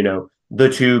have, the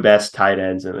 2 best tight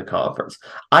ends in the conference.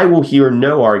 I will hear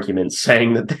no arguments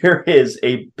saying that there is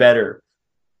a better,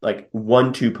 like,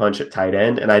 1-2 punch at tight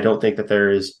end. And I don't think that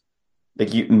there is,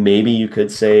 like, maybe you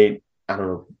could say, I don't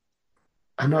know.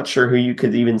 I'm not sure who you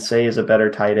could even say is a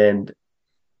better tight end,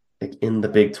 like, in the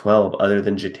Big 12 other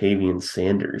than Jatavian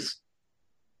Sanders.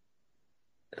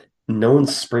 No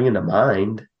one's springing to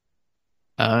mind.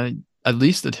 At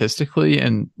least statistically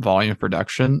and volume of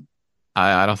production,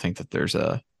 I don't think that there's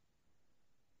a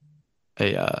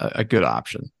good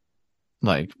option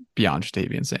like beyond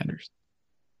Jatavian Sanders.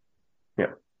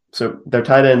 Yeah. So their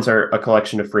tight ends are a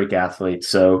collection of freak athletes.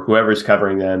 So whoever's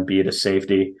covering them, be it a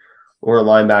safety or a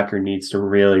linebacker, needs to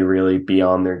really, really be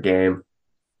on their game.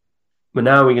 But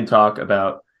now we can talk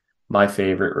about my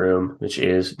favorite room, which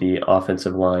is the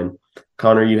offensive line.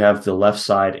 Connor, you have the left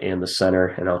side and the center,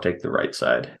 and I'll take the right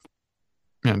side.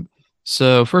 Yeah.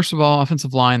 So first of all,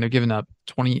 offensive line, they're giving up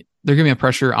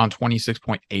pressure on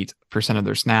 26.8% of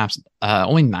their snaps.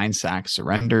 Only 9 sacks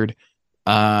surrendered.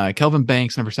 Kelvin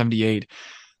Banks, number 78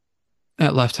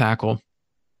 at left tackle,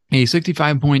 a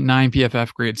 65.9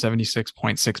 PFF grade,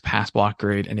 76.6 pass block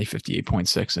grade, and a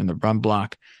 58.6 in the run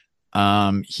block.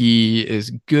 He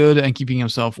is good at keeping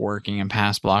himself working in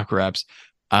pass block reps.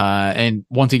 And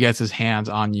once he gets his hands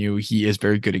on you, he is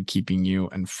very good at keeping you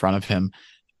in front of him.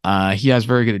 He has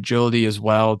very good agility as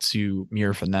well to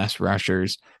mirror finesse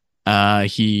rushers.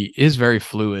 He is very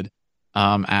fluid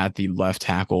at the left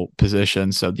tackle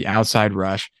position. So the outside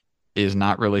rush is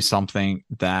not really something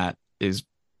that is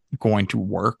going to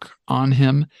work on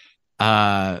him.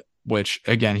 Which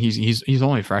again, he's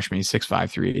only a freshman. He's 6'5",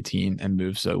 318 and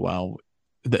moves so well.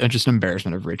 just an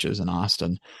embarrassment of riches in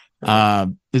Austin.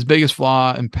 His biggest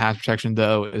flaw in pass protection,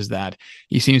 though, is that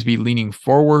he seems to be leaning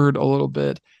forward a little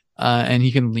bit, and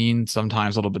he can lean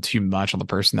sometimes a little bit too much on the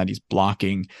person that he's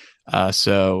blocking.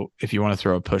 So if you want to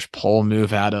throw a push-pull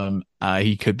move at him,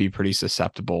 he could be pretty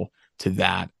susceptible to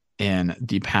that in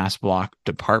the pass block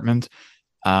department.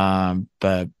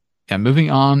 But yeah, moving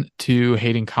on to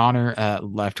Hayden Connor at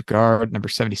left guard, number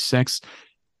 76.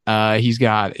 He's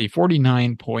got a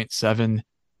 49.7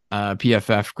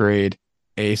 PFF grade,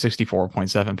 a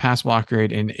 64.7 pass block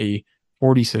grade, and a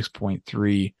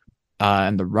 46.3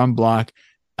 in the run block.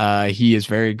 He is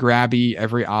very grabby.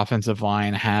 Every offensive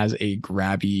line has a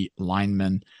grabby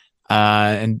lineman.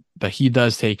 But he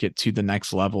does take it to the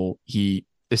next level. He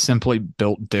is simply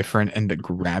built different in the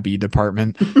grabby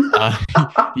department.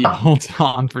 He holds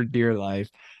on for dear life.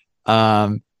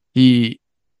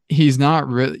 He's not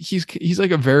really, he's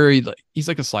like he's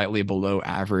like a slightly below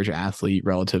average athlete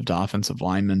relative to offensive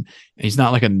linemen. And he's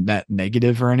not like a net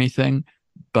negative or anything,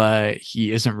 but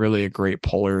he isn't really a great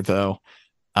puller though.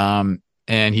 And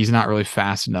he's not really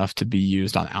fast enough to be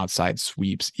used on outside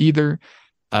sweeps either,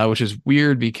 which is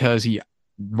weird because he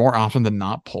more often than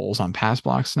not pulls on pass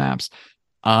block snaps.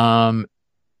 And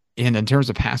in terms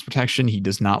of pass protection, he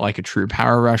does not like a true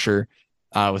power rusher.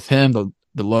 With him,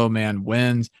 the low man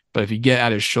wins, but if you get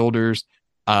at his shoulders,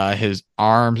 his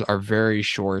arms are very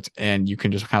short and you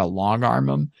can just kind of long arm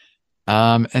him.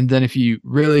 And then if you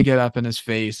really get up in his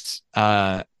face,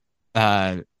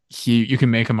 you can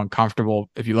make him uncomfortable.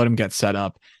 If you let him get set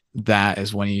up, that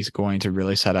is when he's going to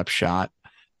really set up shop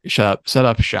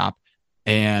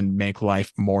and make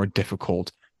life more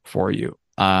difficult for you.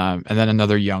 And then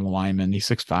another young lineman, he's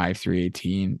 6'5",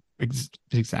 318,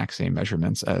 exact same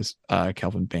measurements as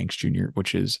Kelvin Banks Jr.,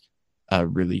 which is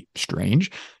really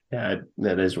strange. Yeah,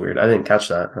 that is weird. I didn't catch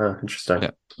that. Interesting.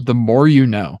 Yeah, the more you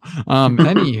know.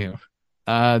 Anywho,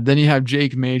 then you have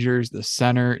Jake Majors, the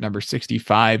center, number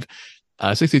 65,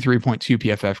 63.2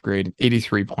 PFF grade,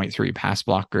 83.3 pass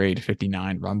block grade,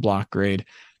 59 run block grade.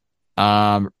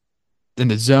 In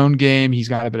the zone game, he's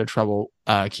got a bit of trouble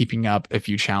keeping up if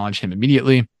you challenge him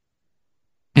immediately.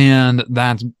 And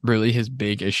that's really his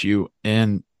big issue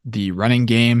in the running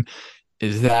game,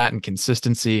 is that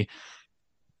inconsistency.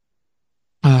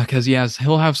 Because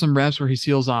he'll have some reps where he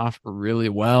seals off really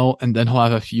well, and then he'll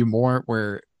have a few more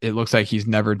where it looks like he's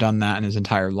never done that in his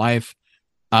entire life.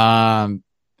 And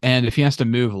if he has to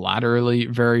move laterally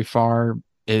very far,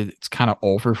 it's kind of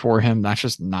over for him. That's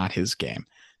just not his game.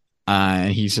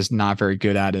 And he's just not very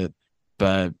good at it.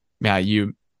 But yeah,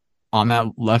 you on that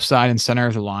left side and center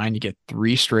of the line, you get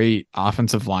 3 straight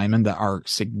offensive linemen that are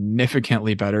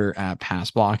significantly better at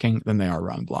pass blocking than they are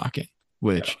run blocking,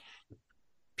 which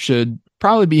should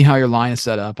probably be how your line is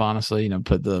set up, honestly.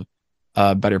 Put the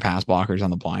better pass blockers on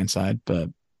the blind side, but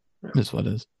that's what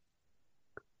it is.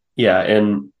 Yeah,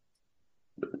 and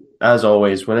as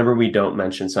always, whenever we don't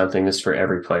mention something, this is for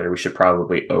every player, we should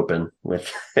probably open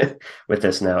with with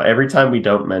this now. Every time we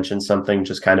don't mention something,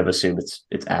 just kind of assume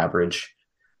it's average.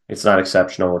 It's not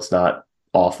exceptional. It's not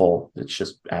awful. It's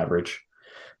just average.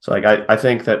 So I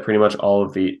think that pretty much all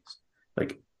of the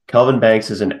Kelvin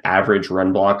Banks is an average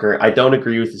run blocker. I don't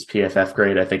agree with his PFF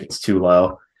grade. I think it's too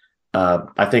low.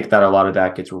 I think that a lot of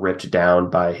that gets ripped down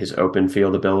by his open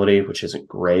field ability, which isn't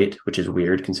great, which is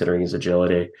weird considering his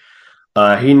agility.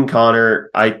 Hayden Connor,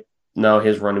 I know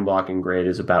his running blocking grade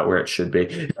is about where it should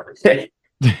be.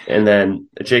 And then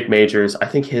Jake Majors, I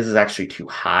think his is actually too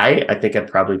high. I think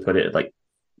I'd probably put it at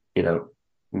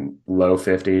low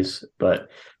 50s. But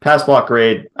pass block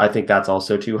grade, I think that's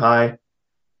also too high.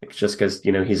 It's just because,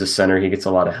 he's a center. He gets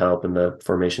a lot of help in the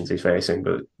formations he's facing,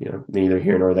 but, neither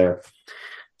here nor there.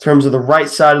 In terms of the right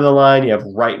side of the line, you have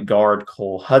right guard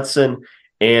Cole Hudson,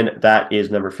 and that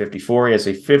is number 54. He has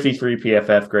a 53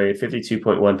 PFF grade,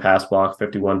 52.1 pass block,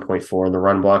 51.4 in the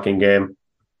run blocking game.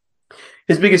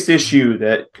 His biggest issue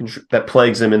that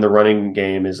plagues him in the running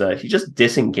game is he just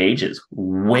disengages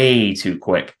way too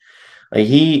quick.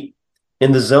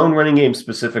 In the zone running game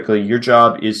specifically, your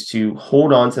job is to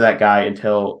hold on to that guy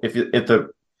until if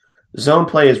the zone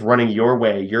play is running your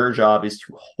way, your job is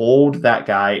to hold that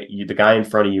guy, the guy in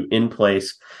front of you, in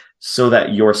place so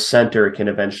that your center can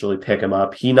eventually pick him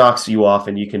up. He knocks you off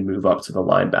and you can move up to the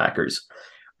linebackers.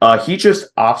 He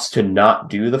just opts to not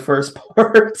do the first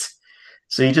part.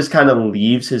 So he just kind of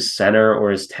leaves his center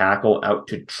or his tackle out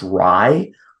to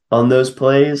dry on those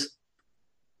plays.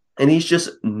 And he's just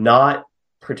not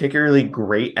particularly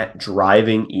great at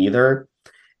driving either.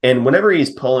 And whenever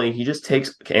he's pulling, he just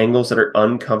takes angles that are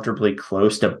uncomfortably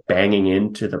close to banging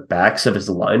into the backs of his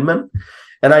linemen.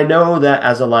 And I know that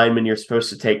as a lineman, you're supposed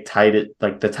to take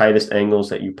the tightest angles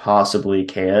that you possibly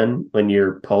can when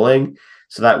you're pulling,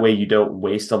 so that way you don't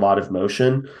waste a lot of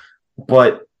motion.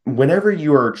 But whenever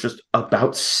you are just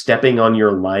about stepping on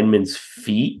your lineman's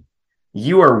feet,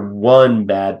 you are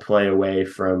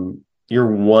you're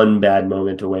one bad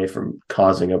moment away from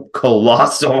causing a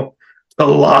colossal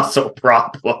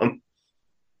problem.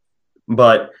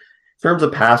 But in terms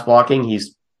of pass blocking,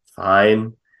 he's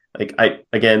fine.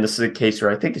 This is a case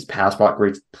where I think his pass block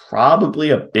rate's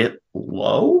probably a bit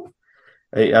low.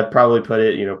 I'd probably put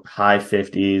it, high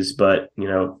 50s, but,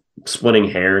 splitting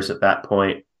hairs at that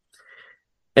point.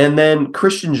 And then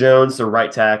Christian Jones, the right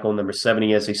tackle, number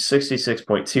 70, has a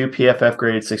 66.2 PFF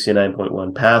grade,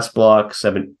 69.1 pass block,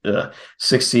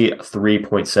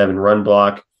 63.7 run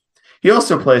block. He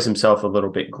also plays himself a little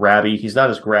bit grabby. He's not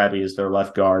as grabby as their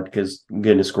left guard because,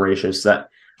 goodness gracious, that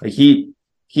he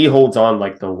holds on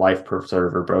like the life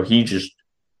preserver, bro. His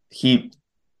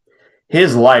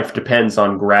life depends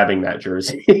on grabbing that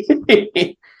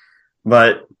jersey.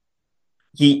 But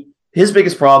his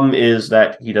biggest problem is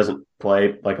that he doesn't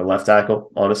play like a left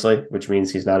tackle, honestly, which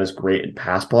means he's not as great in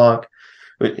pass block.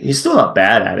 But he's still not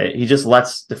bad at it. He just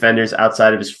lets defenders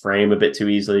outside of his frame a bit too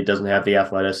easily. He doesn't have the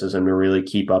athleticism to really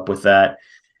keep up with that.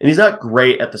 And he's not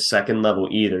great at the second level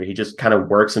either. He just kind of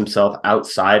works himself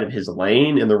outside of his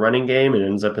lane in the running game and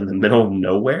ends up in the middle of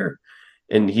nowhere.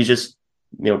 And he just,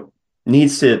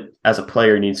 needs to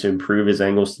improve his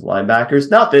angles to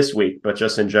linebackers. Not this week, but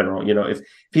just in general. If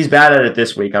he's bad at it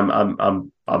this week, I'm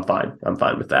fine. I'm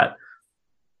fine with that.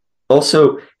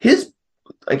 Also, he's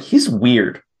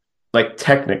weird, like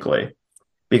technically,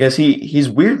 because he's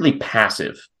weirdly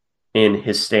passive in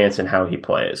his stance and how he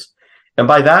plays. And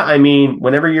by that, I mean,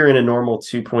 whenever you're in a normal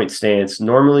 2-point stance,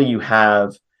 normally you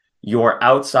have your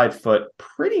outside foot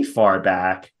pretty far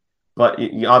back, but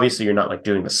obviously you're not like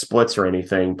doing the splits or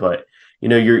anything, but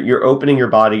you're opening your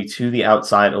body to the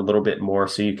outside a little bit more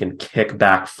so you can kick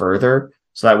back further.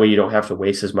 So that way you don't have to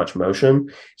waste as much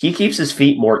motion. He keeps his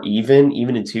feet more even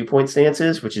in 2-point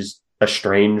stances, which is a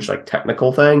strange, like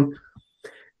technical thing.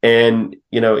 And,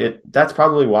 that's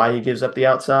probably why he gives up the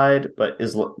outside, but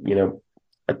it's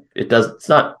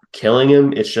not killing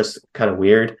him. It's just kind of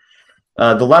weird.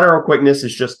 The lateral quickness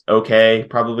is just okay,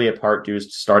 probably a part due to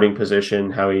his starting position,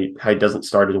 how he doesn't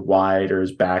start as wide or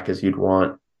as back as you'd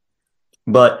want.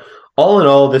 But all in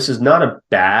all, this is not a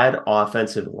bad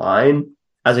offensive line.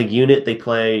 As a unit, they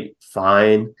play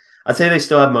fine. I'd say they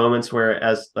still have moments where,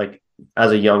 as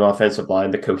a young offensive line,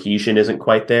 the cohesion isn't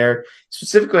quite there.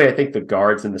 Specifically, I think the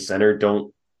guards in the center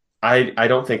I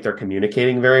don't think they're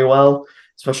communicating very well,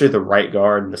 especially the right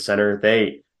guard and the center.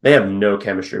 They have no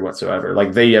chemistry whatsoever.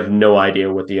 Like, they have no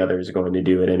idea what the other is going to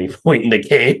do at any point in the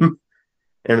game.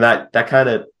 And that kind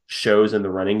of shows in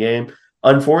the running game.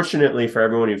 Unfortunately for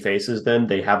everyone who faces them,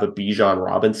 they have a Bijan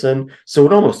Robinson, so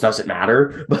it almost doesn't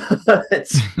matter. But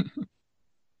it's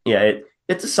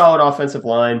a solid offensive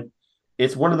line.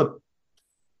 It's one of the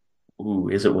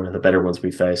is it one of the better ones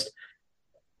we faced?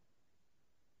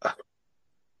 I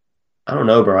don't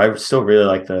know, bro. I still really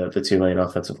like the Tulane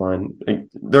offensive line.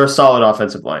 They're a solid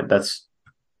offensive line.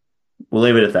 We'll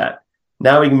leave it at that.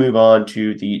 Now we can move on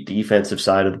to the defensive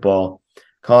side of the ball.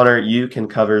 Connor, you can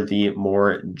cover the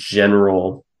more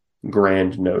general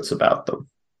grand notes about them.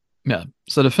 Yeah.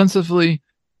 So defensively,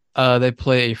 they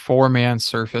play a 4-man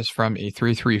surface from a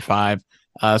 3-3-5.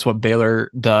 That's what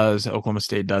Baylor does. Oklahoma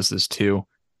State does this too.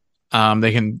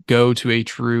 They can go to a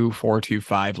true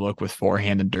 4-2-5 look with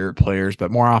forehand and dirt players, but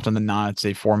more often than not, it's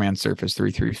a 4-man surface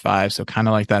 3-3-5. So kind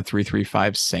of like that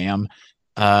 3-3-5 Sam,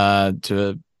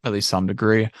 to at least some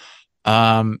degree.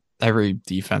 Every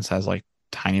defense has like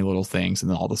tiny little things, and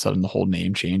then all of a sudden the whole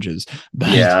name changes.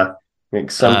 But, yeah,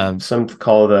 like some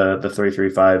call the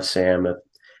 3-3-5 Sam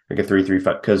like a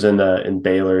 3-3-5 because in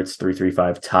Baylor it's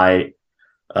 3-3-5 tight.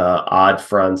 Odd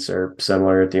fronts are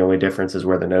similar. The only difference is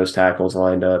where the nose tackle's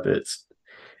lined up. It's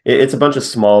a bunch of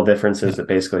small differences that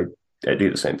basically do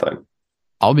the same thing.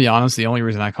 I'll be honest, the only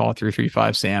reason I call it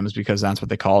 3-3-5 Sam is because that's what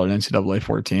they call it in NCAA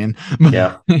 14.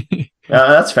 Yeah,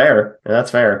 that's fair.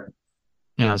 That's fair.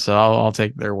 Yeah, so I'll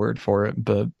take their word for it.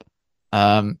 But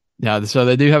yeah, so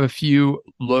they do have a few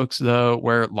looks though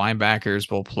where linebackers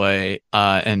will play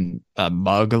in a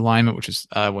mug alignment, which is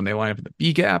when they line up in the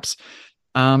B gaps.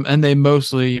 And they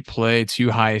mostly play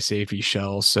 2 high safety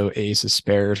shells, so Ace is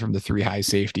spared from the 3 high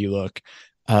safety look,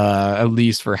 at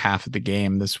least for half of the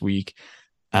game this week.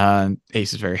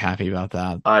 Ace is very happy about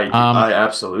that. I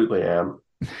absolutely am.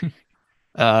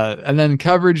 And then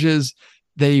coverages,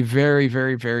 they very,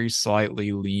 very, very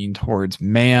slightly lean towards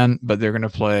man, but they're going to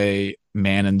play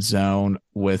man and zone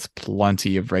with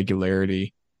plenty of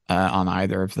regularity. on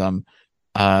either of them.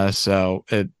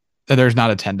 There's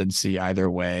not a tendency either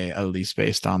way, at least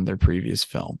based on their previous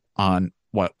film, on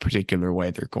what particular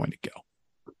way they're going to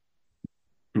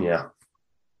go. Yeah.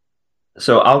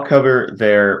 So I'll cover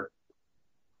their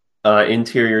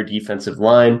interior defensive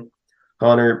line,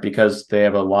 Connor, because they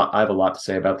have a lot. I have a lot to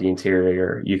say about the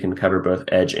interior. You can cover both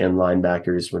edge and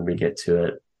linebackers when we get to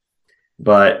it.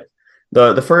 But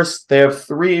the first, they have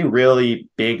three really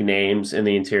big names in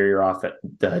the interior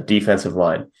the defensive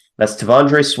line. That's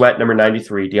T'Vondre Sweat, number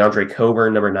 93, DeAndre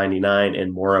Coburn, number 99,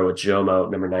 and Moro Ojomo,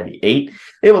 number 98.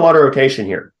 They have a lot of rotation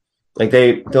here.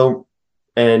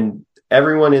 And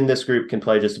everyone in this group can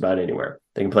play just about anywhere.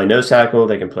 They can play nose tackle,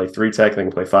 they can play 3-tech, they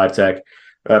can play 5-tech.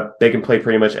 They can play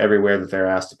pretty much everywhere that they're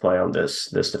asked to play on this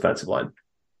defensive line.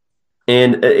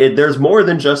 And there's more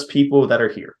than just people that are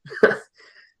here.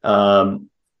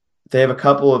 They have a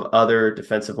couple of other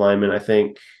defensive linemen. I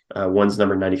think one's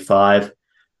number 95,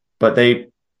 but they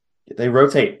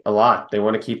rotate a lot. They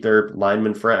want to keep their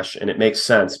linemen fresh, and it makes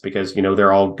sense because,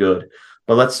 they're all good.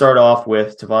 But let's start off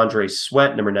with T'Vondre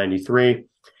Sweat, number 93.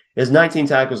 He has 19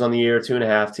 tackles on the year,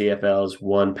 2.5 TFLs,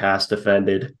 1 pass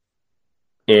defended,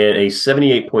 and a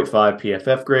 78.5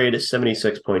 PFF grade,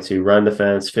 76.2 run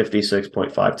defense,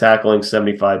 56.5 tackling,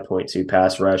 75.2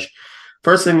 pass rush.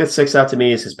 First thing that sticks out to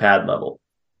me is his pad level,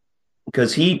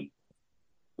 because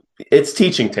it's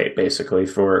teaching tape basically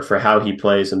for how he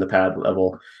plays in the pad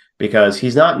level, because he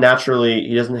doesn't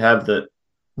have the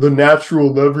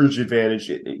natural leverage advantage.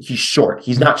 He's short.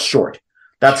 He's not short.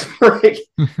 That's like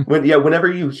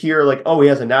whenever you hear like, oh, he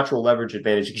has a natural leverage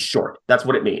advantage, he's short. That's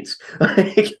what it means.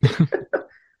 He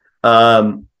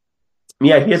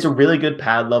has a really good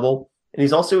pad level, and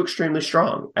he's also extremely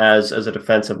strong as a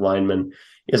defensive lineman.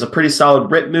 He has a pretty solid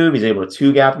rip move. He's able to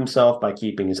two-gap himself by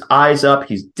keeping his eyes up.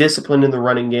 He's disciplined in the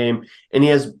running game, and he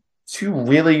has 2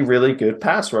 really, really good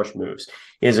pass rush moves.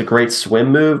 He has a great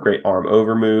swim move, great arm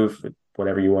over move,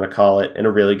 whatever you want to call it, and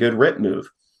a really good rip move.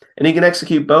 And he can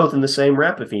execute both in the same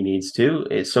rep if he needs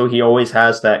to. So he always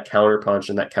has that counter punch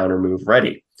and that counter move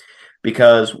ready.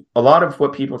 Because a lot of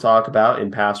what people talk about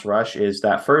in pass rush is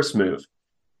that first move.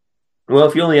 Well,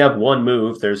 if you only have one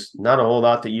move, there's not a whole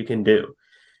lot that you can do.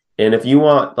 And if you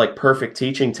want like perfect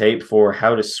teaching tape for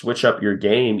how to switch up your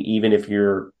game, even if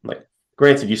you're like,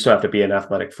 granted, you still have to be an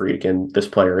athletic freak, and this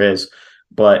player is,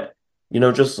 but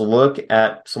just look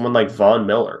at someone like Von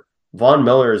Miller. Von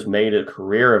Miller has made a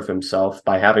career of himself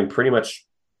by having pretty much,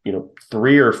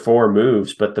 3 or 4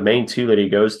 moves, but the main 2 that he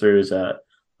goes through is a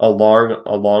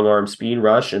long arm speed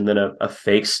rush and then a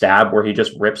fake stab where he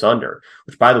just rips under,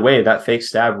 which, by the way, that fake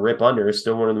stab rip under is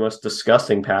still one of the most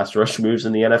disgusting pass rush moves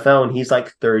in the NFL. And he's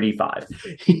like 35.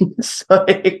 He's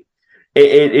like,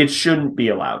 it shouldn't be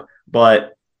allowed,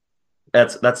 but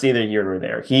that's neither here nor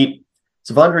there.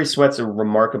 T'Vondre Sweat's a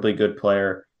remarkably good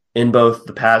player in both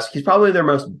the pass. He's probably their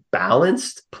most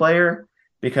balanced player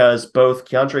because both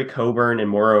Keandre Coburn and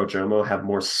Moro Ojomo have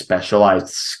more specialized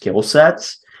skill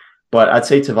sets. But I'd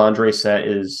say T'Vondre Sweat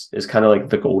is kind of like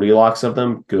the Goldilocks of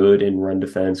them, good in run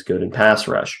defense, good in pass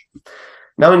rush.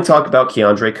 Now we can talk about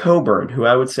Keandre Coburn, who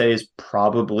I would say is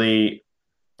probably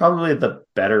the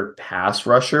better pass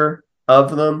rusher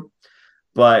of them.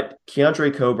 But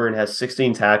Keandre Coburn has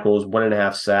 16 tackles,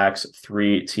 1.5 sacks,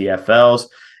 3 TFLs,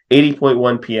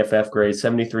 80.1 PFF grade,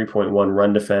 73.1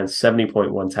 run defense,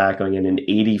 70.1 tackling, and an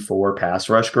 84 pass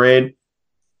rush grade.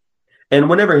 And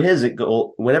whenever he's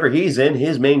in,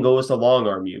 his main goal is to long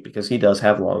arm you because he does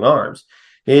have long arms.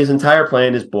 His entire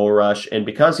plan is bull rush, and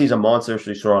because he's a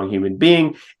monstrously strong human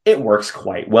being, it works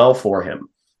quite well for him.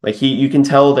 Like you can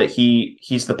tell that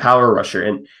he's the power rusher.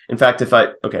 And in fact,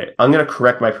 I'm going to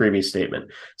correct my previous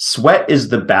statement. Sweat is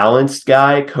the balanced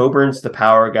guy, Coburn's the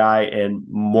power guy, and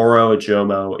Moro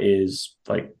Ojomo is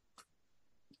like,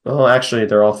 well, actually,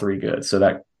 they're all 3 good. So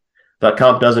that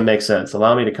comp doesn't make sense.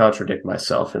 Allow me to contradict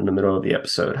myself in the middle of the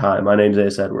episode. Hi, my name's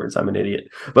Ace Edwards. I'm an idiot.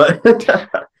 But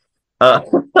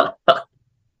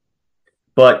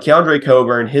but Keandre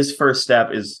Coburn, his first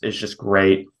step is just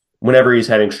great. Whenever he's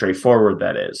heading straight forward,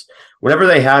 that is. Whenever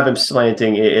they have him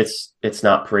slanting, it's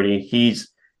not pretty.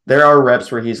 There are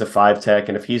reps where he's a 5-tech,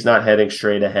 and if he's not heading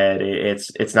straight ahead,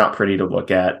 it's not pretty to look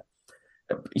at.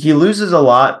 He loses a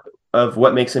lot of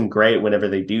what makes him great whenever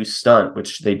they do stunt,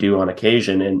 which they do on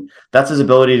occasion, and that's his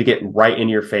ability to get right in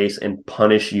your face and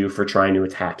punish you for trying to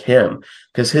attack him.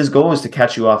 Because his goal is to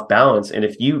catch you off balance, and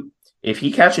if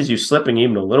he catches you slipping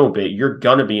even a little bit, you're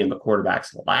gonna be in the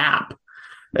quarterback's lap.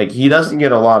 Like, he doesn't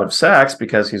get a lot of sacks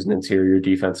because he's an interior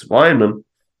defensive lineman,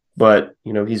 but,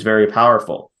 he's very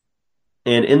powerful.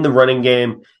 And in the running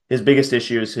game, his biggest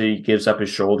issue is he gives up his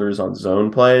shoulders on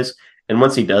zone plays. And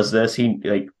once he does this,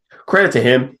 credit to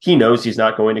him. He knows he's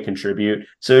not going to contribute.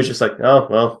 So he's just like, oh,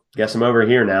 well, guess I'm over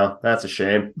here now. That's a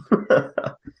shame.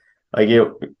 Like,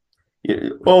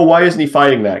 well, why isn't he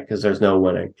fighting that? Because there's no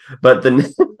winning. But then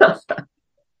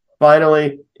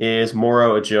finally is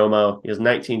Moro Ajomo. He has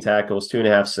 19 tackles,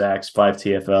 2.5 sacks, 5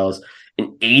 TFLs,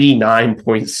 an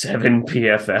 89.7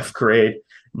 PFF grade,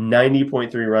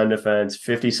 90.3 run defense,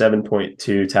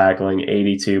 57.2 tackling,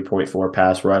 82.4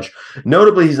 pass rush.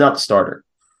 Notably, he's not the starter.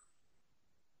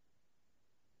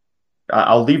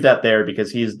 I'll leave that there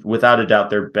because he's without a doubt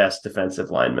their best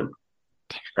defensive lineman.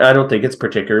 I don't think it's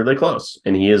particularly close.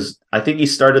 And I think he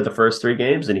started the first 3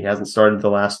 games and he hasn't started the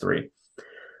last 3.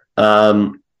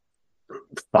 Fine,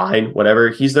 whatever.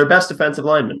 He's their best defensive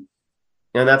lineman.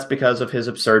 And that's because of his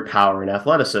absurd power and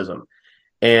athleticism.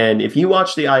 And if you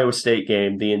watch the Iowa State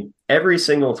game, every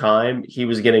single time he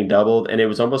was getting doubled, and it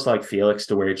was almost like Felix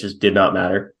to where it just did not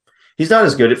matter. He's not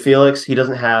as good at Felix. He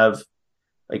doesn't have,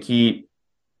 like, he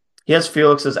has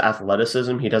Felix's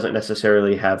athleticism. He doesn't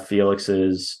necessarily have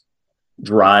Felix's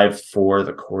drive for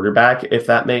the quarterback, if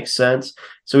that makes sense.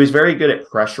 So he's very good at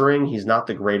pressuring. He's not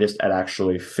the greatest at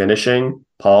actually finishing.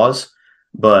 Pause.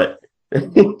 But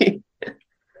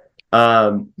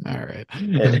all right.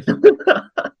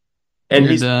 And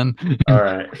he's done. All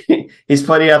right. He's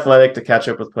plenty athletic to catch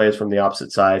up with plays from the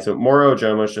opposite side. So Moro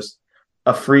Ajomo is just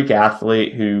a freak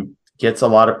athlete who gets a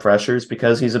lot of pressures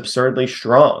because he's absurdly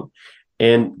strong.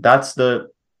 And that's the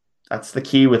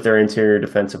key with their interior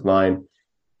defensive line,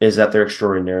 is that they're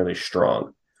extraordinarily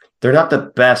strong. They're not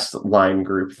the best line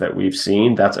group that we've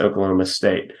seen. That's Oklahoma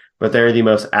State. But they're the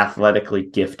most athletically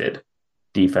gifted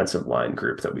defensive line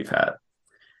group that we've had.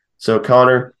 So,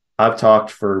 Connor, I've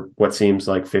talked for what seems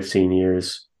like 15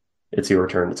 years. It's your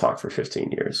turn to talk for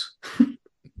 15 years.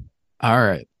 All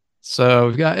right. So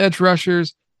we've got edge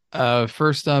rushers.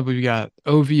 First up, we've got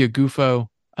Ovie Oghoufo,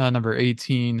 number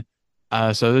 18.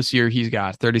 So this year he's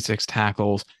got 36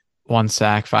 tackles, 1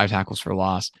 sack, 5 tackles for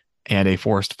loss, and a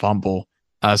forced fumble.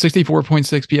 64.6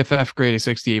 PFF grade, a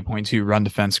 68.2 run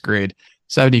defense grade,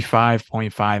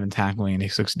 75.5 in tackling, and a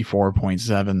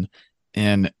 64.7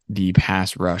 in the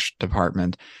pass rush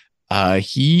department.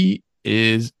 He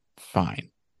is fine.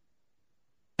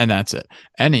 And that's it.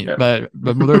 But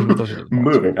those are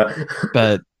moving.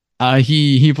 But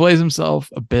he plays himself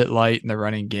a bit light in the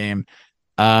running game.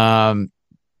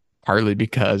 Partly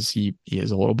because he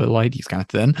is a little bit light. He's kind of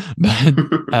thin,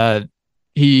 but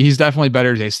he's definitely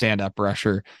better as a stand-up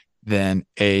rusher than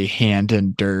a hand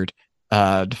and dirt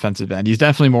defensive end. He's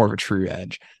definitely more of a true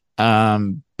edge.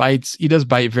 He does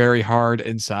bite very hard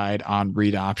inside on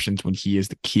read options when he is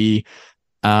the key.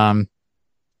 And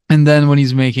then when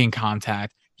he's making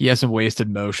contact, he has some wasted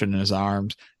motion in his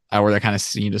arms where they kind of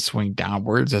seem to swing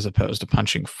downwards as opposed to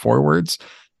punching forwards.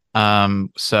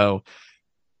 So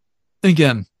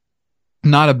again,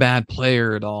 not a bad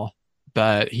player at all,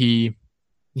 but he's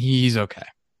okay,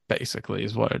 basically,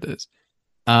 is what it is.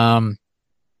 And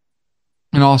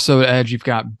also at edge, you've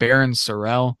got Barryn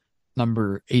Sorrell,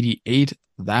 number 88.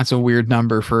 That's a weird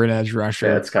number for an edge rusher.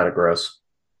 Yeah, it's kind of gross.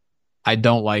 I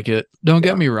don't like it. Don't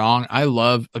get me wrong. I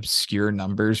love obscure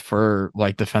numbers for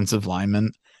like defensive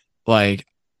linemen. Like,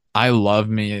 I love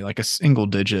me like a single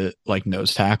digit like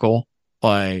nose tackle.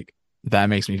 Like, that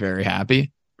makes me very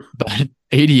happy. But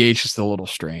 88 is just a little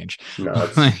strange. No,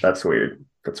 that's weird.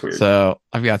 That's weird. So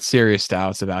I've got serious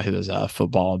doubts about his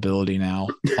football ability now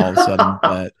all of a sudden.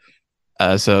 But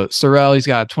so Sorrell, he's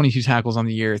got 22 tackles on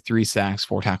the year, 3 sacks,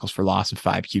 4 tackles for loss, and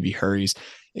 5 QB hurries.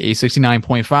 A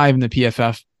 69.5 in the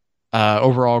PFF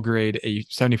overall grade, a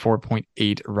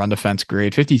 74.8 run defense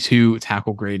grade, 52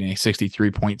 tackle grade, and a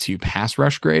 63.2 pass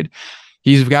rush grade.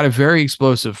 He's got a very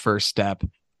explosive first step.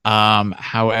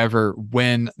 However,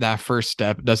 when that first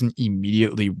step doesn't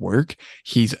immediately work,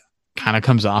 he's kind of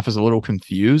comes off as a little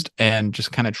confused and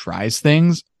just kind of tries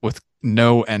things with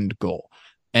no end goal.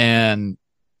 And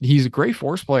he's a great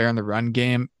force player in the run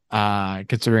game,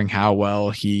 considering how well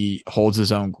he holds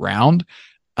his own ground.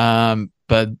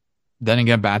 But then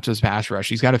again, back to his pass rush,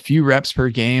 he's got a few reps per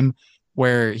game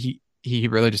where he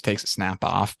really just takes a snap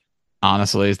off,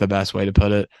 honestly, is the best way to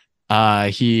put it.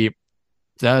 He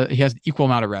has an equal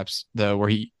amount of reps though, where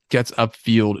he gets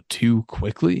upfield too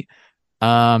quickly.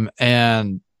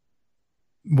 And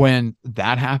when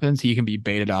that happens, he can be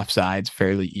baited off sides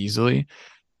fairly easily.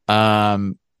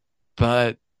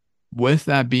 But with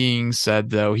that being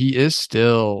said, though, he is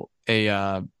still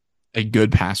a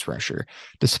good pass rusher,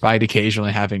 despite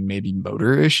occasionally having maybe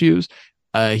motor issues.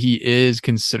 He is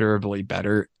considerably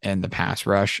better in the pass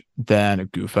rush than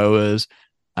Oghoufo is.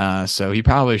 So he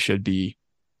probably should be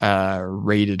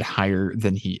rated higher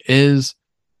than he is.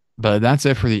 But that's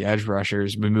it for the edge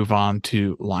rushers. We move on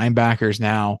to linebackers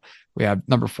now. We have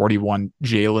number 41,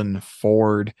 Jalen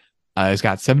Ford. He's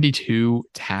got 72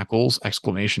 tackles,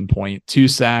 exclamation point, 2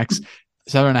 sacks,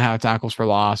 7.5 tackles for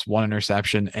loss, 1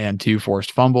 interception, and 2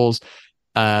 forced fumbles.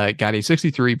 Got a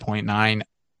 63.9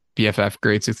 PFF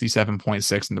grade,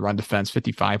 67.6 in the run defense,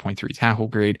 55.3 tackle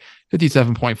grade,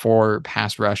 57.4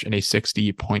 pass rush, and a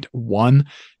 60.1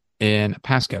 in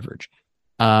pass coverage.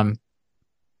 In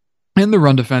the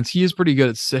run defense, he is pretty good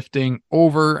at sifting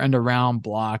over and around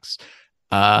blocks.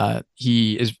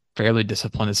 He is fairly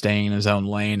disciplined at staying in his own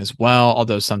lane as well,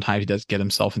 although sometimes he does get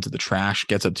himself into the trash,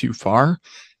 gets up too far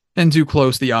and too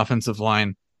close to the offensive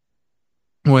line,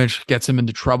 which gets him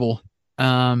into trouble.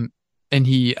 And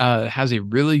he has a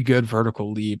really good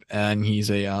vertical leap, and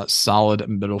he's a solid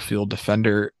middle field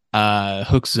defender.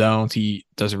 Hook zones, he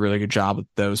does a really good job with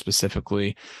those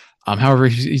specifically. However,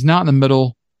 he's not in the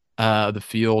middle of the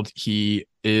field. He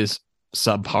is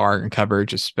subpar in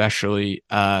coverage, especially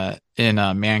in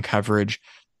man coverage.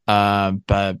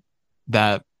 But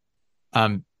that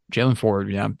Jalen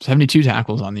Ford, 72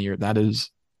 tackles on the year. That is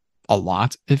a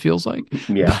lot, it feels like.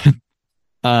 Yeah.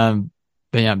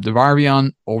 But yeah,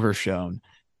 DeMarvion Overshown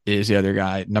is the other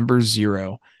guy, number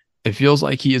 0. It feels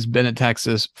like he has been at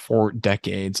Texas for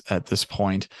decades at this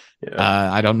point. Yeah.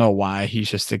 I don't know why. He's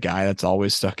just a guy that's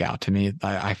always stuck out to me.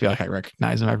 I feel like I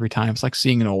recognize him every time. It's like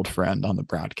seeing an old friend on the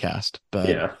broadcast. But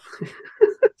yeah.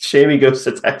 Shame he goes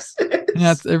to Texas.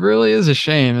 Yeah, it really is a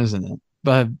shame, isn't it?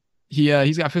 But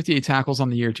he's got 58 tackles on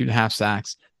the year, 2.5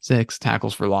 sacks, 6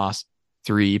 tackles for loss,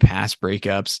 3 pass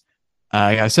breakups.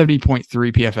 Got a 70.3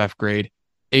 PFF grade,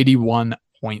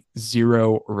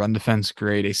 81.0 run defense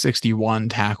grade, a 61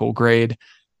 tackle grade,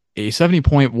 a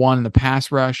 70.1 in the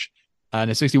pass rush, and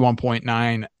a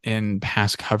 61.9 in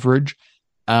pass coverage.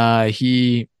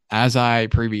 He, as I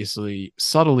previously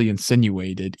subtly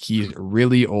insinuated, he's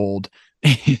really old.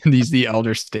 And he's the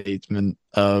elder statesman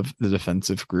of the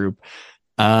defensive group.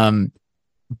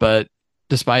 But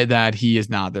despite that, he is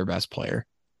not their best player.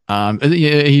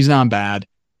 He's not bad.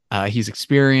 He's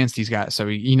experienced.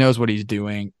 He knows what he's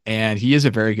doing, and he is a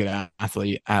very good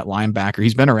athlete at linebacker.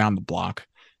 He's been around the block,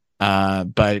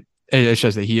 but it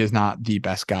shows that he is not the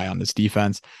best guy on this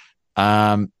defense.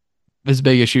 His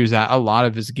big issue is that a lot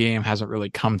of his game hasn't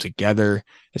really come together.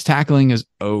 His tackling is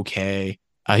okay.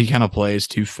 He kind of plays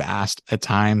too fast at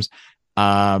times,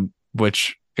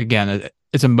 which again,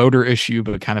 it's a motor issue,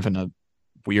 but kind of in a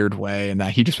weird way, and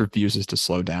that he just refuses to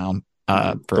slow down.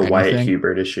 For the anything. Wyatt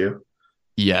Hubert issue.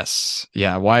 Yes.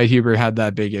 Yeah. Wyatt Hubert had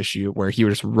that big issue where he would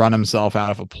just run himself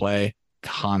out of a play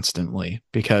constantly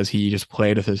because he just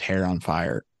played with his hair on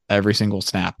fire every single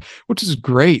snap, which is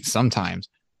great sometimes.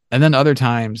 And then other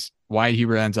times, Wyatt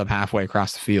Hubert ends up halfway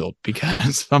across the field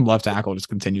because some left tackle just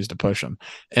continues to push him.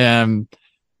 And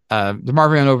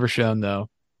DeMarvion Overshown, though,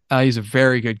 he's a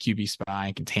very good QB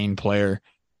spy, contained player.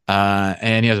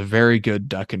 And he has a very good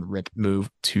duck and rip move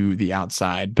to the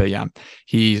outside. But yeah,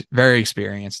 he's very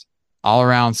experienced, all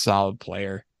around solid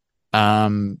player.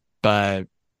 But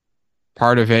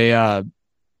part of a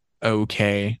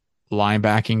okay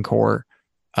linebacking core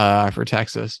for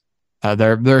Texas.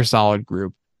 They're a solid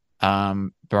group.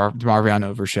 DeMarvion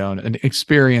Overshown, an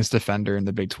experienced defender in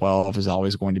the Big 12, is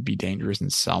always going to be dangerous in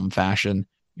some fashion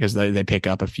because they pick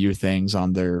up a few things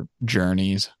on their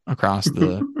journeys across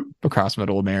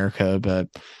Middle America. But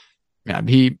yeah,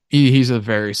 he's a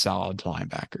very solid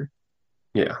linebacker.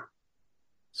 Yeah.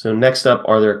 So next up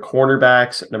are their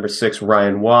cornerbacks. Number 6,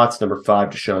 Ryan Watts. Number 5,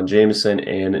 Deshaun Jameson.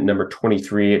 And number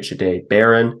 23, Jahdae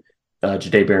Barron.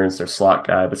 Jahdae Barron's their slot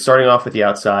guy. But starting off with the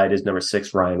outside is number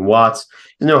 6, Ryan Watts.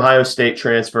 He's an Ohio State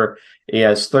transfer. He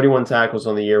has 31 tackles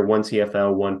on the year, 1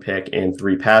 TFL, 1 pick, and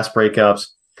 3 pass breakups.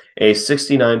 A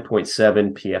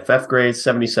 69.7 PFF grade,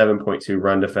 77.2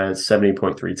 run defense,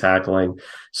 70.3 tackling,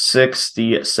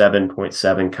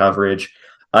 67.7 coverage.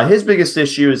 His biggest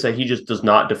issue is that he just does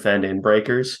not defend in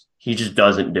breakers. He just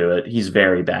doesn't do it. He's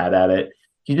very bad at it.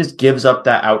 He just gives up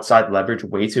that outside leverage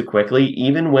way too quickly,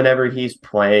 even whenever he's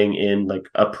playing in like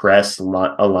a press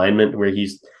alignment where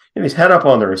he's head up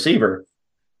on the receiver.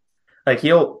 Like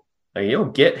he'll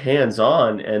get hands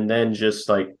on and then just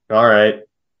like, all right,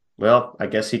 well, I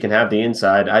guess he can have the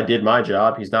inside. I did my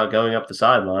job. He's not going up the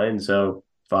sideline, so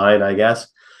fine, I guess.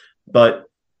 But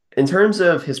in terms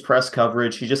of his press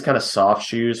coverage, he just kind of soft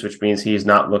shoes, which means he's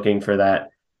not looking for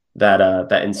that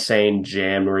insane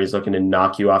jam where he's looking to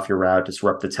knock you off your route,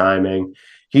 disrupt the timing.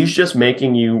 He's just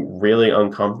making you really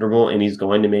uncomfortable, and he's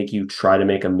going to make you try to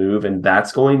make a move, and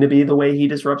that's going to be the way he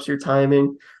disrupts your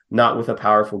timing, not with a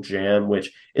powerful jam,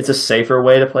 which it's a safer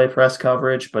way to play press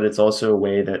coverage, but it's also a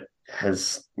way that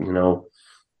has,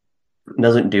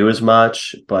 doesn't do as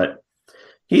much, but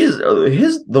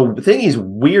the thing he's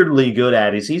weirdly good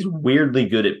at is he's weirdly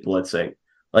good at blitzing.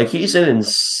 Like he's an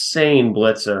insane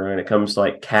blitzer when it comes to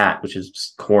like cat, which is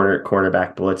just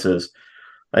cornerback blitzes.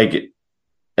 Like,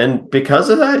 and because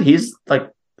of that, he's like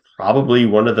probably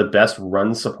one of the best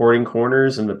run supporting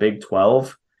corners in the Big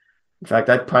 12. In fact,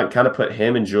 I'd kind of put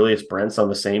him and Julius Brents on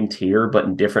the same tier, but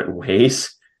in different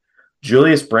ways.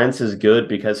 Julius Brents is good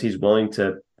because he's willing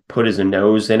to put his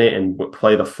nose in it and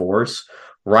play the force.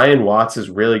 Ryan Watts is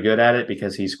really good at it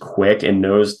because he's quick and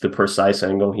knows the precise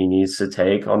angle he needs to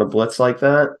take on a blitz like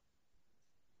that.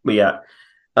 But yeah,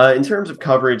 in terms of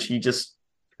coverage,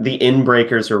 the in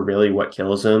breakers are really what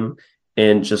kills him,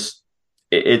 and just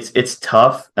it's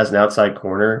tough as an outside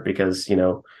corner because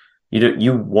you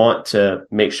want to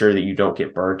make sure that you don't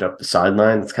get burnt up the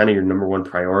sideline. It's kind of your number one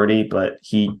priority, but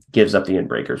he gives up the in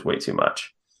breakers way too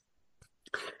much.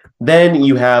 Then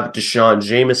you have D'Shawn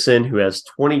Jamison, who has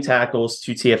 20 tackles,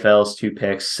 2 TFLs, 2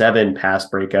 picks, 7 pass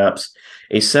breakups,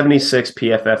 a 76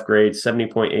 PFF grade,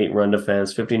 70.8 run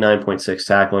defense, 59.6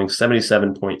 tackling,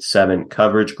 77.7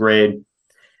 coverage grade.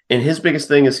 And his biggest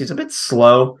thing is he's a bit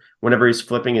slow whenever he's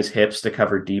flipping his hips to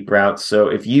cover deep routes. So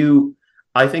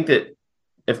I think that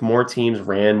if more teams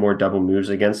ran more double moves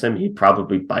against him, he'd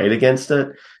probably bite against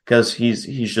it because he's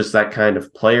just that kind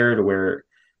of player to where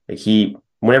like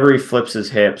whenever he flips his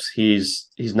hips, he's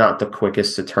not the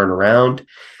quickest to turn around.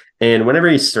 And whenever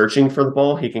he's searching for the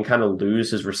ball, he can kind of lose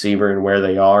his receiver and where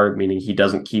they are, meaning he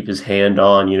doesn't keep his hand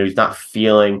on. He's not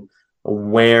feeling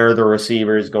where the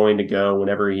receiver is going to go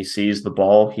whenever he sees the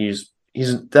ball. He's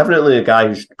definitely a guy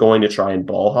who's going to try and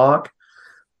ball hawk.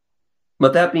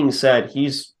 But that being said,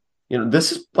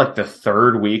 this is like the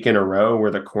third week in a row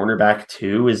where the cornerback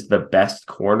 2 is the best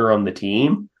corner on the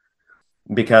team,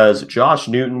 because Josh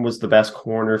Newton was the best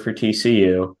corner for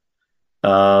TCU.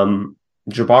 Jabbar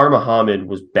Muhammad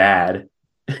was bad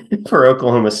for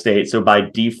Oklahoma State. So by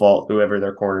default, whoever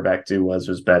their cornerback 2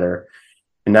 was better.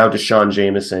 And now D'Shawn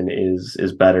Jamison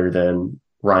is better than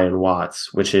Ryan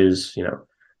Watts, which is,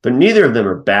 but neither of them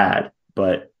are bad,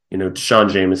 but, D'Shawn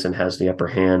Jamison has the upper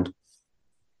hand.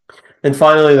 And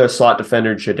finally, their slot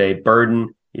defender, Jahdae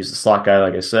Burden. He's the slot guy,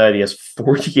 like I said. He has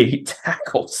 48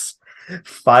 tackles,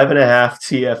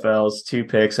 5.5 TFLs, 2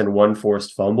 picks, and 1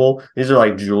 forced fumble. These are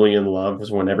like Julian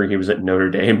Love's whenever he was at Notre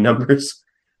Dame numbers.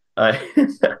 A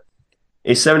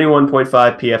 71.5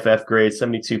 PFF grade,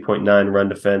 72.9 run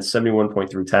defense,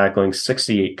 71.3 tackling,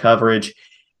 68 coverage.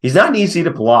 He's not easy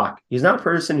to block. He's not a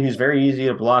person who's very easy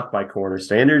to block by corner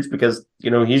standards because,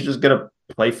 he's just going to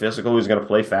play physical. He's going to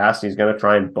play fast. And he's going to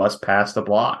try and bust past the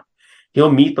block.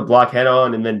 He'll meet the block head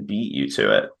on and then beat you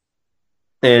to it.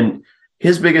 And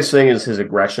his biggest thing is his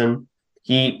aggression.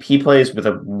 He plays with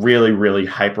a really, really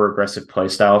hyper-aggressive play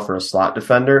style for a slot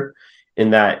defender,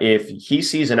 in that if he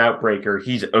sees an outbreaker,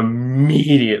 he's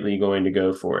immediately going to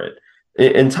go for it.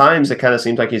 In times, it kind of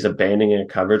seems like he's abandoning a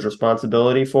coverage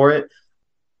responsibility for it.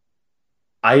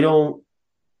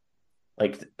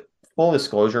 Full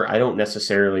disclosure, I don't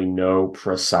necessarily know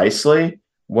precisely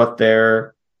what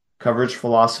their coverage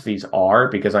philosophies are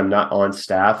because I'm not on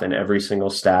staff and every single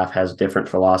staff has different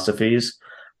philosophies.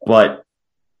 But,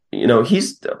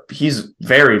 he's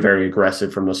very, very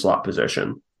aggressive from the slot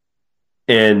position.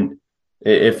 And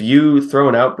if you throw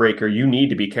an outbreaker, you need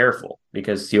to be careful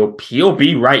because he'll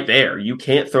be right there. You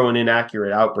can't throw an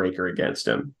inaccurate outbreaker against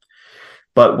him.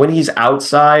 But when he's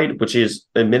outside, which is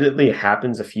admittedly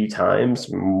happens a few times,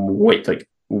 like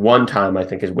one time I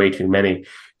think is way too many,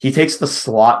 he takes the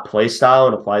slot play style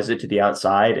and applies it to the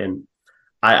outside. And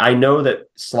I know that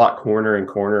slot corner and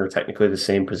corner are technically the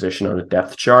same position on a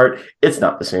depth chart. It's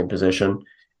not the same position.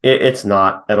 It's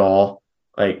not at all.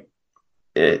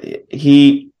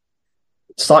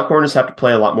 Slot corners have to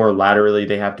play a lot more laterally.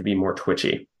 They have to be more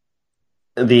twitchy.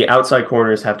 The outside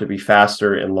corners have to be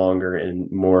faster and longer and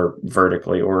more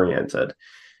vertically oriented.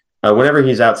 Whenever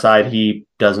he's outside, he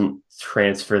doesn't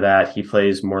transfer that. He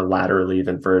plays more laterally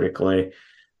than vertically.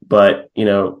 But,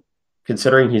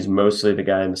 considering he's mostly the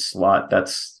guy in the slot,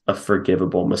 that's a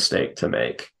forgivable mistake to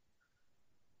make.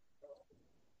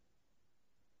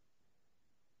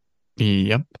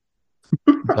 Yep.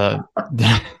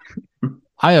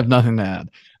 I have nothing to add.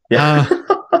 Yeah.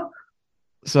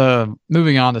 So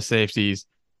moving on to safeties,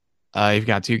 you've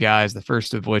got 2 guys. The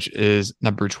first of which is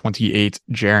number 28,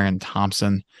 Jaron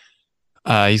Thompson.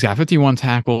 He's got 51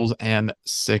 tackles and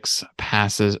 6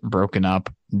 passes broken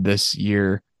up this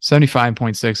year.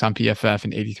 75.6 on PFF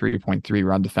and 83.3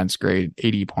 run defense grade,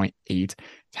 80.8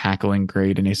 tackling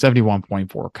grade, and a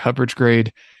 71.4 coverage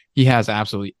grade. He has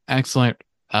absolutely excellent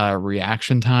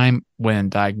reaction time when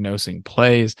diagnosing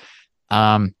plays.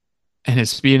 and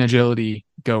his speed and agility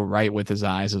go right with his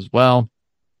eyes as well.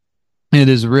 It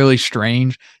is really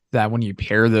strange that when you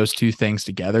pair those two things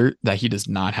together, that he does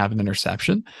not have an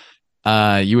interception.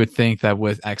 You would think that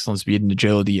with excellent speed and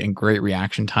agility and great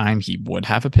reaction time, he would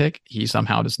have a pick. He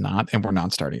somehow does not, and we're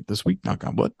not starting it this week, knock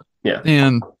on wood. Yeah.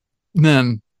 And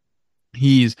then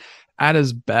he's at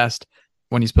his best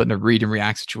when he's put in a read and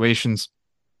react situations.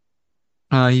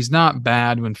 He's not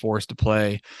bad when forced to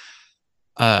play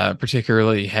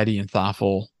particularly heady and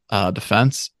thoughtful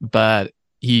defense, but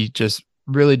he just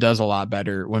really does a lot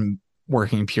better when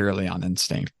working purely on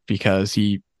instinct because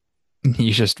he's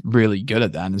just really good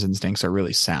at that, and his instincts are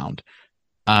really sound.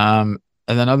 And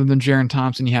then other than Jaron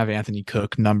Thompson, you have Anthony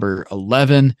Cook, number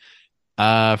 11,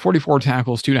 44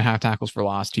 tackles, 2.5 tackles for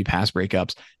loss, 2 pass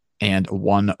breakups, and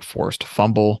 1 forced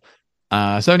fumble.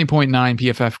 70.9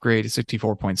 PFF grade,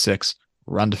 64.6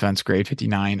 run defense grade,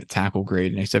 59 tackle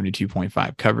grade, and a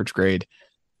 72.5 coverage grade.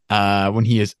 When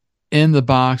he is in the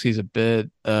box, he's a bit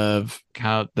of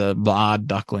kind of the odd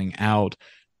duckling out.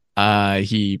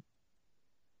 He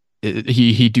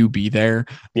do be there.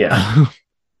 Yeah.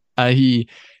 He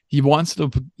wants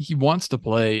to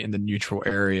play in the neutral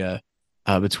area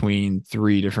between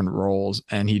 3 different roles,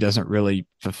 and he doesn't really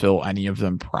fulfill any of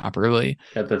them properly.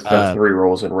 Yeah, that's the 3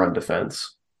 roles in run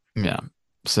defense. Yeah.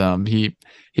 So he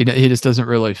just doesn't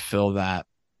really fill that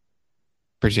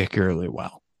particularly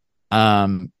well.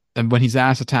 And when he's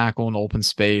asked to tackle in open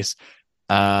space,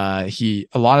 a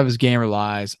lot of his game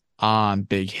relies on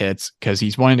big hits because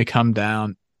he's wanting to come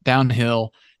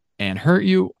downhill and hurt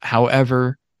you.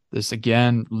 However, this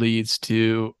again leads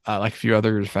to like a few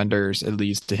other defenders, it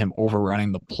leads to him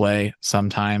overrunning the play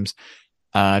sometimes,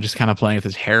 just kind of playing with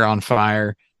his hair on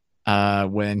fire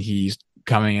when he's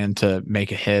coming in to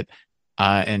make a hit,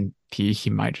 and he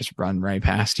might just run right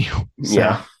past you. So,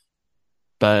 yeah,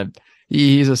 but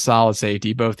he's a solid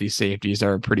safety. Both these safeties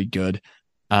are pretty good.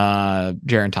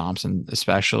 Jaron Thompson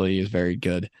especially is very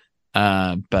good,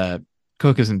 but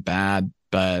Cook isn't bad,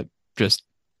 but just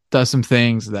does some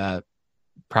things that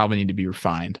probably need to be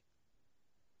refined.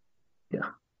 Yeah.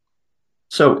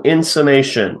 So in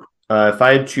summation, if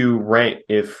I had to rank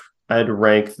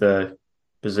the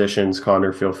positions,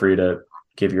 Connor, feel free to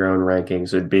give your own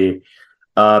rankings. It'd be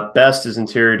best is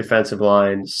interior defensive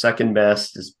line. Second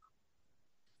best is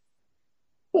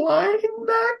linebackers.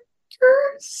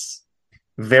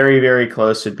 Very, very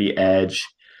close would be edge.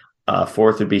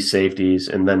 Fourth would be safeties.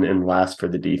 And then in last for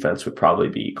the defense would probably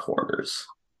be corners.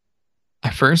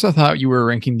 At first, I thought you were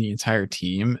ranking the entire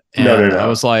team. And No. I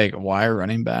was like, why are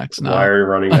running backs not? Why are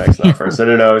running backs not first?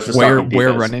 No. It's just where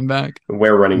running back?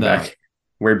 Where running back?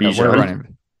 Where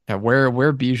Bijan?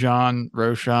 Where Bijan,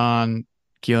 Roschon,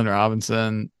 Keelan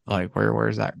Robinson, like where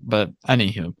is that? But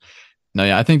anywho, no,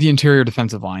 yeah, I think the interior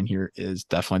defensive line here is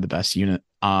definitely the best unit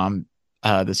on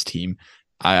this team.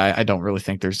 I don't really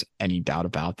think there's any doubt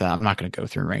about that. I'm not going to go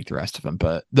through and rank the rest of them,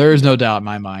 but there is no doubt in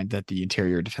my mind that the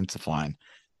interior defensive line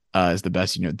is the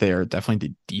best unit. They are definitely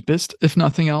the deepest, if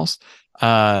nothing else,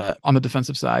 on the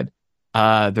defensive side.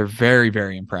 They're very,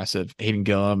 very impressive. Hayden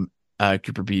Gillum,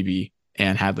 Cooper Beebe,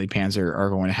 and Hadley Panzer are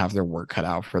going to have their work cut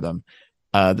out for them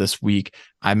this week.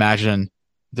 I imagine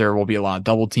there will be a lot of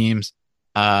double teams,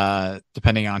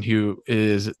 depending on who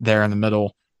is there in the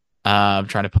middle, trying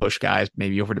to push guys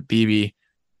maybe over to Beebe.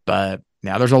 But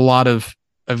now there's a lot of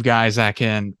guys that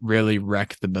can really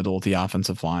wreck the middle of the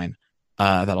offensive line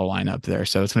that'll line up there.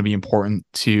 So it's going to be important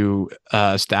to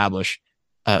establish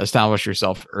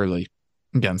yourself early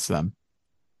against them.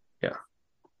 Yeah.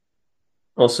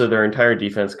 Also, their entire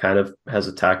defense kind of has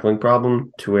a tackling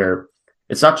problem to where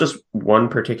it's not just one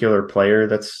particular player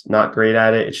that's not great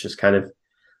at it. It's just kind of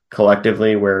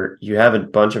collectively where you have a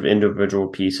bunch of individual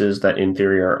pieces that in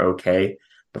theory are okay,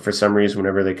 but for some reason,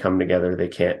 whenever they come together, they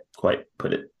can't quite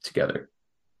put it together.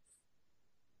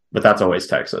 But that's always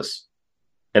Texas.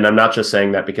 And I'm not just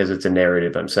saying that because it's a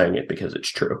narrative. I'm saying it because it's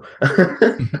true.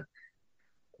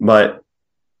 But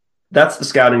that's the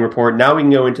scouting report. Now we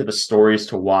can go into the stories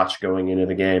to watch going into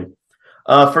the game.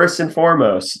 First and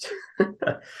foremost,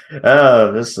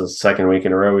 this is the second week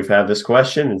in a row we've had this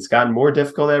question. It's gotten more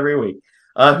difficult every week.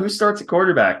 Who starts at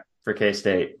quarterback for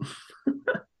K-State?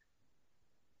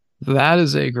 That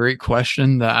is a great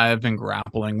question that I have been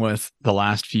grappling with the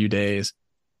last few days.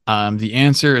 The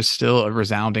answer is still a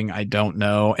resounding I don't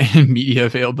know, and media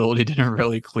availability didn't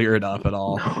really clear it up at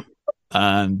all.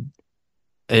 I'm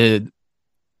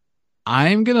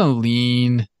gonna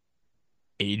lean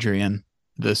Adrian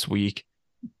this week,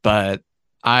 but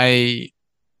I'm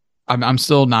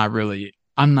still not really.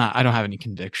 I don't have any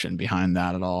conviction behind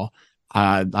that at all.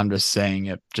 I'm just saying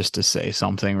it just to say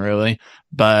something, really.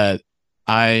 But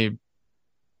I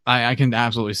I can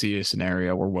absolutely see a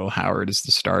scenario where Will Howard is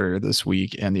the starter this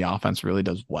week and the offense really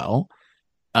does well.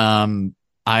 Um,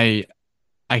 I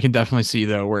I can definitely see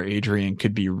though where Adrian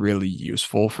could be really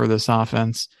useful for this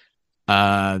offense,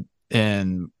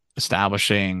 in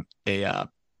establishing a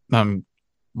um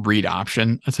read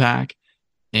option attack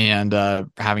and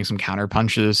having some counter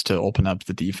punches to open up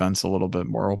the defense a little bit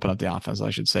more, open up the offense, I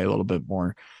should say, a little bit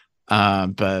more.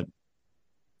 But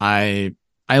I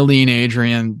I lean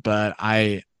Adrian, but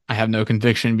I have no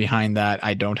conviction behind that.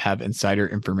 I don't have insider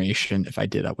information. If I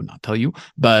did, I would not tell you,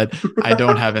 but I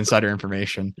don't have insider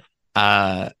information.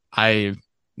 I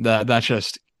that's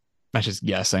just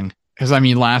guessing. Because I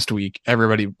mean, last week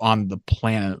everybody on the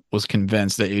planet was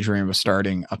convinced that Adrian was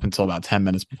starting up until about 10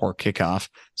 minutes before kickoff.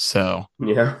 So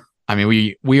Yeah. I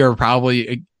mean, we are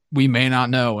probably we may not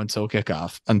know until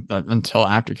kickoff until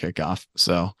after kickoff.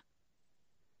 So,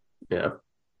 Yeah.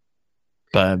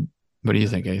 but what do you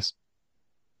think, Ace?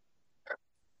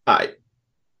 I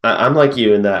I'm like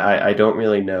you in that I don't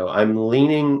really know. I'm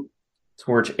leaning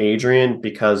towards Adrian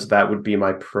because that would be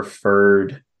my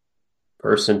preferred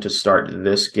person to start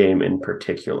this game in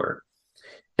particular.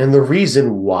 And the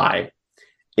reason why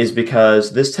is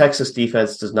because this Texas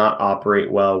defense does not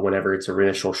operate well whenever its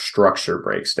initial structure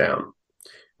breaks down.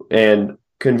 And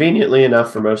conveniently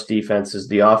enough for most defenses,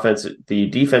 the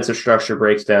defensive structure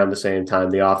breaks down the same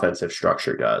time the offensive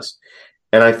structure does.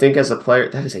 And I think as a player,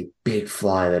 that is a big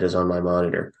fly that is on my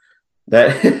monitor.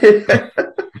 That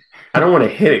I don't want to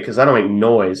hit it because I don't make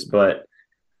noise, but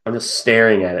I'm just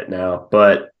staring at it now.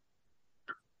 But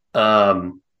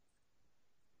um,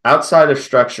 outside of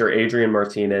structure, Adrian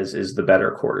Martinez is the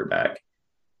better quarterback.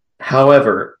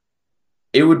 However,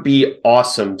 it would be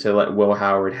awesome to let Will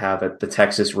Howard have the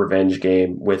Texas revenge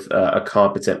game with a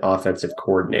competent offensive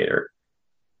coordinator.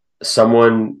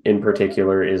 Someone in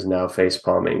particular is now face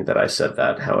palming that I said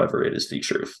that. However, it is the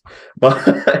truth.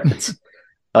 But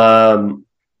um,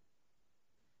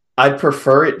 I'd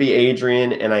prefer it be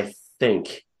Adrian, and I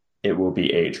think it will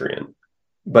be Adrian.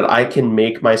 But I can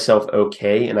make myself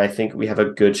okay, and I think we have a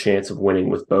good chance of winning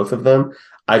with both of them.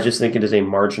 I just think it is a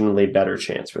marginally better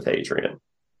chance with Adrian.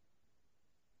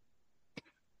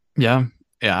 Yeah,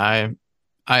 yeah,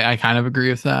 I kind of agree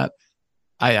with that.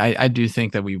 I do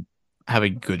think that we have a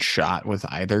good shot with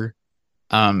either.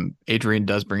 Adrian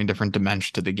does bring a different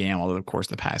dimension to the game, although of course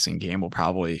the passing game will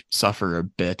probably suffer a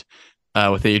bit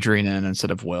with Adrian in instead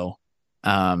of Will.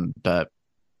 But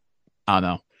I don't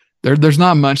know. There's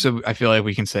not much that I feel like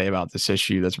we can say about this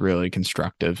issue that's really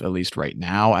constructive, at least right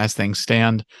now as things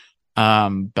stand.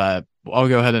 But I'll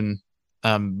go ahead and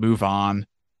move on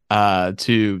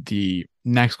to the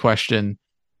next question.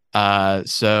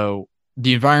 So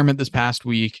the environment this past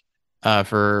week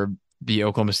for the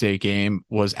Oklahoma State game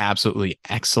was absolutely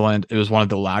excellent. It was one of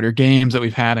the louder games that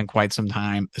we've had in quite some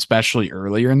time, especially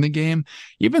earlier in the game.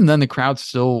 Even then, the crowd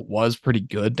still was pretty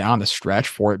good down the stretch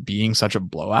for it being such a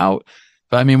blowout.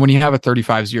 But I mean, when you have a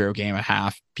 35-0 game at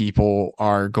half, people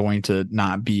are going to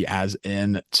not be as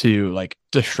into like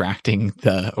distracting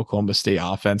the Oklahoma State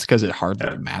offense because it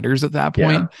hardly matters at that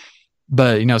point.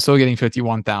 Yeah. But, still getting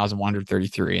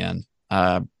 51,133 in.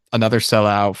 Another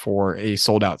sellout for a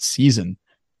sold out season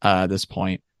at this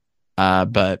point.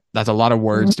 But that's a lot of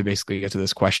words to basically get to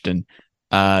this question.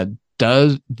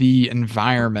 Does the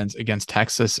environment against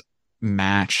Texas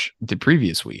match the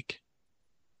previous week?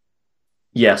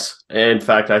 Yes. In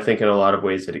fact, I think in a lot of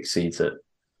ways it exceeds it.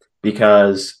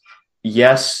 Because,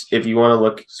 yes, if you want to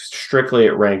look strictly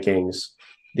at rankings,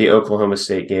 the Oklahoma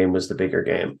State game was the bigger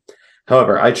game.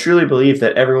 However, I truly believe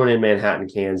that everyone in Manhattan,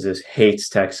 Kansas hates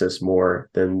Texas more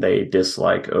than they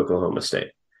dislike Oklahoma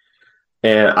State.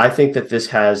 And I think that this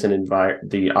has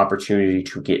the opportunity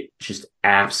to get just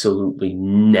absolutely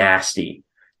nasty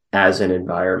as an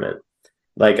environment.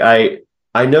 Like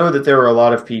I know that there were a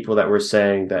lot of people that were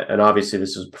saying that, and obviously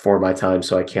this was before my time,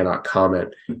 so I cannot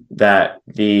comment, that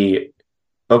the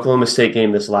Oklahoma State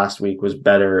game this last week was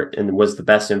better and was the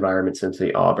best environment since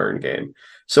the Auburn game.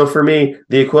 So for me,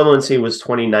 the equivalency was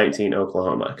 2019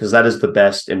 Oklahoma, because that is the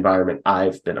best environment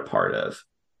I've been a part of.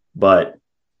 But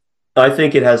I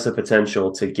think it has the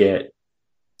potential to get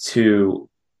to,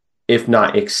 if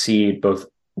not exceed, both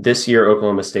this year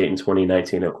Oklahoma State and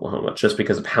 2019 Oklahoma, just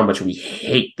because of how much we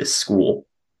hate this school.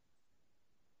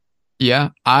 Yeah,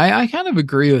 I kind of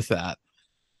agree with that.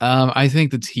 I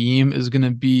think the team is going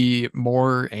to be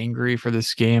more angry for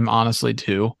this game, honestly,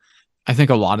 too. I think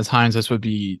a lot of times this would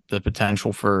be the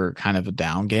potential for kind of a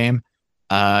down game,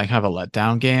 kind of a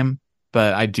letdown game.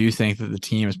 But I do think that the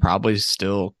team is probably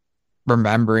still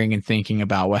remembering and thinking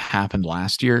about what happened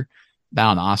last year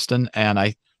down in Austin. And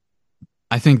I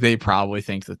think they probably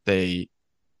think that they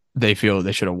they feel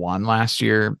they should have won last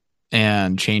year,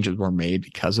 and changes were made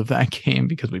because of that game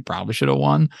because we probably should have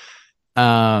won.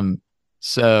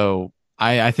 So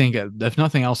I think if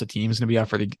nothing else, the team is going to be up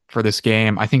for this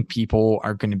game. I think people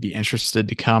are going to be interested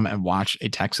to come and watch a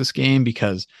Texas game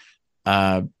because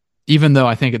even though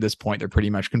I think at this point they're pretty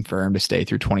much confirmed to stay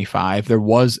through 25, there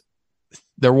was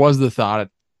the thought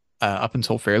up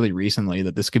until fairly recently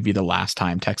that this could be the last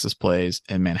time Texas plays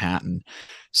in Manhattan.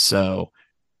 So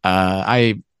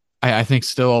I think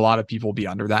still a lot of people will be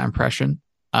under that impression.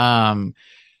 And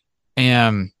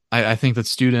I think that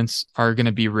students are going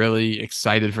to be really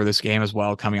excited for this game as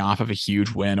well, coming off of a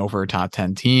huge win over a top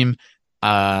 10 team.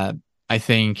 I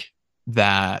think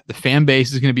that the fan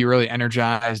base is going to be really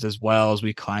energized as well as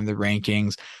we climb the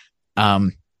rankings.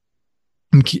 I'm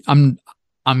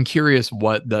curious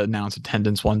what the announced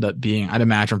attendance will end up being. I'd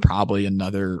imagine probably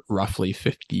another roughly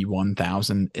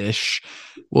 51,000 ish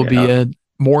will be a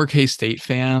more K-State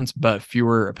fans, but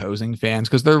fewer opposing fans,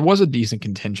 because there was a decent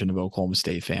contingent of Oklahoma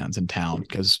State fans in town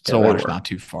because Stillwater's not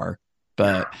too far.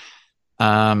 But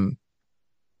I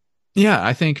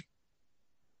think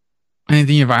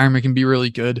the environment can be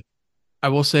really good. I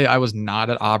will say I was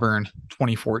not at Auburn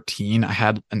 2014. I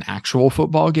had an actual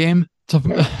football game to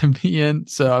be in,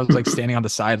 so I was like standing on the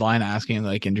sideline asking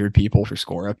like injured people for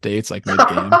score updates like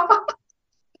mid-game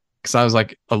because I was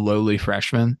like a lowly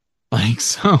freshman. Like,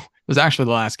 so it was actually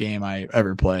the last game I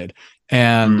ever played,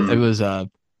 and it was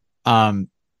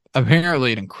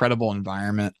apparently an incredible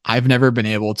environment. I've never been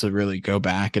able to really go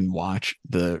back and watch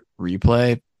the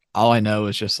replay. All I know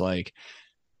is just like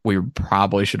we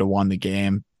probably should have won the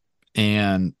game,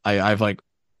 and I've like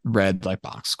read like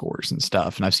box scores and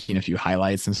stuff, and I've seen a few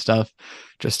highlights and stuff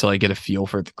just to like get a feel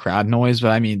for the crowd noise.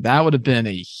 But I mean, that would have been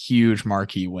a huge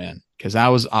marquee win because that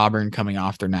was Auburn coming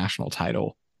off their national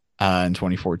title in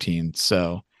 2014.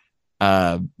 So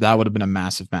that would have been a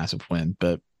massive win,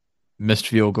 but missed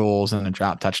field goals and a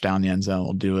drop touchdown in the end zone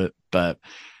will do it. But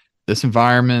this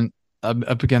environment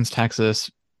up against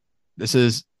Texas, this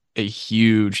is a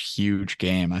huge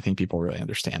game. I think people really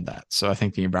understand that. So I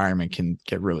think the environment can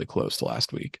get really close to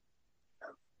last week.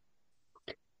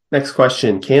 Next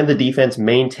question. Can the defense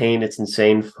maintain its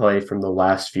insane play from the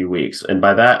last few weeks? And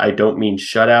by that, I don't mean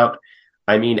shutout.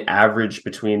 I mean average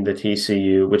between the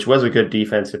TCU, which was a good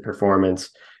defensive performance.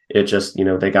 It just,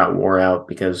 they got wore out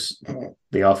because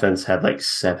the offense had like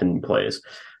 7 plays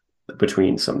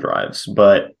between some drives.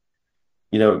 But,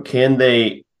 can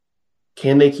they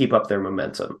keep up their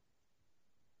momentum?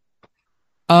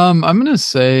 I'm going to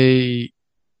say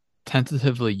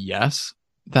tentatively yes.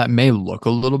 That may look a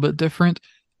little bit different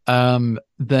than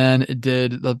it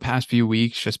did the past few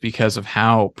weeks just because of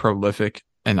how prolific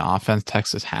an offense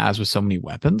Texas has with so many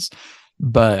weapons.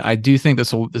 But I do think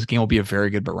this game will be a very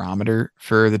good barometer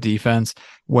for the defense,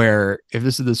 where if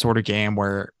this is the sort of game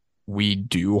where we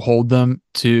do hold them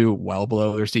to well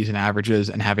below their season averages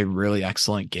and have a really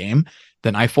excellent game,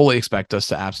 then I fully expect us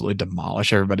to absolutely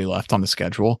demolish everybody left on the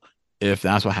schedule if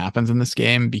that's what happens in this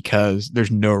game, because there's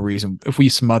no reason, if we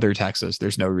smother Texas,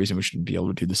 there's no reason we shouldn't be able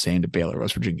to do the same to Baylor,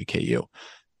 West Virginia, KU.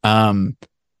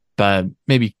 But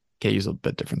maybe KU's a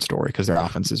bit different story because their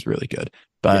offense is really good.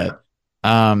 But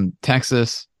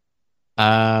Texas,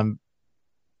 I'm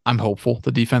hopeful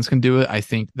the defense can do it. I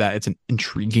think that it's an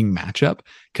intriguing matchup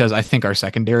because I think our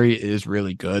secondary is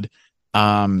really good.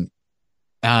 I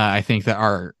think that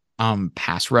our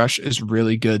pass rush is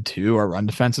really good too. Our run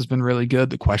defense has been really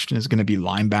good. The question is going to be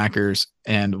linebackers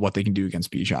and what they can do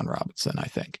against Bijan Robinson, I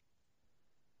think.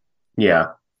 Yeah.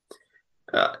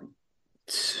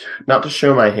 Not to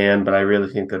show my hand, but I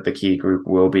really think that the key group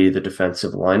will be the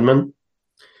defensive linemen.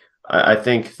 I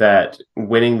think that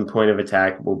winning the point of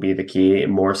attack will be the key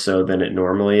more so than it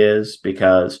normally is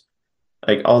because,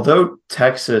 like, although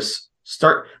Texas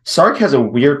Sark has a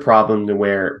weird problem to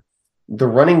where the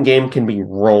running game can be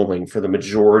rolling for the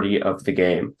majority of the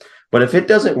game, but if it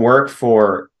doesn't work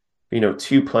for 2 or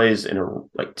 3 plays in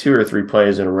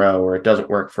a row, or it doesn't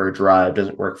work for a drive,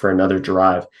 doesn't work for another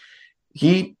drive,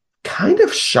 he kind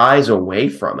of shies away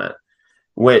from it,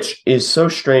 which is so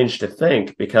strange to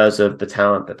think because of the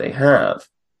talent that they have.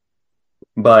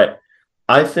 But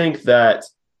I think that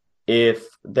if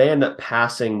they end up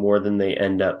passing more than they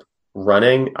end up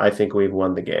running, I think we've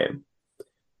won the game.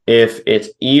 If it's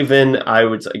even, I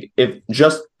would say,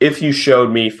 if you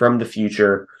showed me from the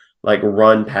future, like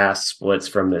run pass splits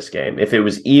from this game, if it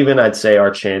was even, I'd say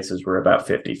our chances were about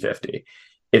 50-50.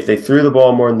 If they threw the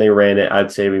ball more than they ran it,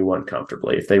 I'd say we won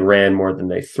comfortably. If they ran more than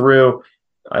they threw,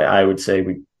 I would say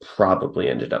we probably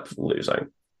ended up losing.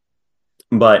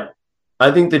 But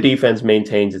I think the defense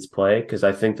maintains its play because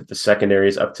I think that the secondary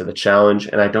is up to the challenge,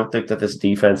 and I don't think that this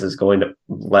defense is going to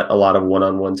let a lot of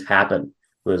one-on-ones happen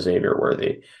with Xavier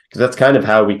Worthy because that's kind of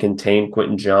how we contained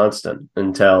Quentin Johnston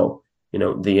until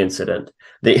the incident.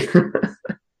 The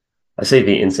I say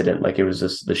the incident like it was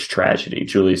this tragedy.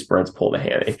 Julius Brents pulled a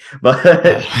hammy, but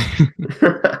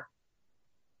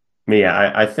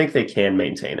yeah, I think they can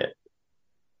maintain it.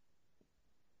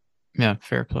 Yeah,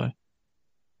 fair play.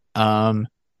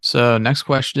 So next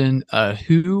question,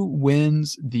 who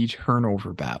wins the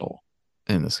turnover battle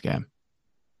in this game?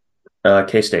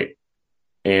 K-State.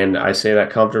 And I say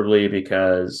that comfortably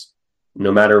because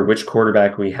no matter which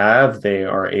quarterback we have, they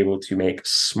are able to make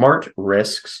smart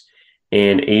risks.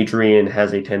 And Adrian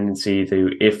has a tendency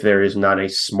to, if there is not a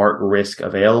smart risk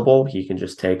available, he can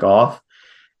just take off.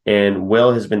 And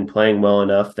Will has been playing well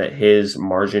enough that his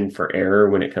margin for error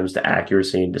when it comes to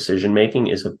accuracy and decision making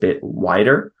is a bit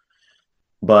wider.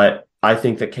 But I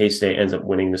think that K-State ends up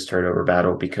winning this turnover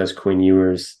battle because Quinn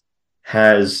Ewers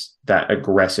has that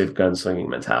aggressive gunslinging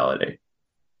mentality.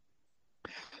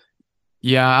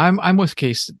 Yeah, I'm with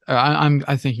Case. I'm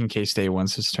thinking K-State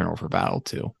wins his turnover battle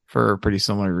too for pretty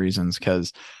similar reasons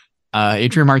because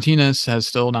Adrian Martinez has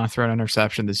still not thrown an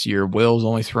interception this year. Will's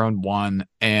only thrown one,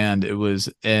 and it was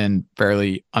in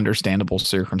fairly understandable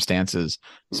circumstances,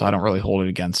 so I don't really hold it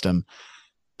against him.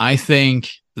 I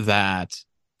think that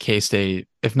K-State,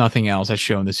 if nothing else, has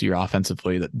shown this year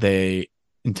offensively that they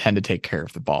intend to take care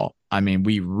of the ball. I mean,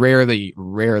 we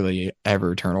rarely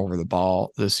ever turn over the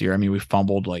ball this year. I mean, we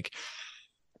fumbled like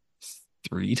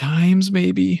 3 times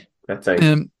maybe,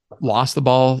 and lost the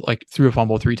ball, like threw a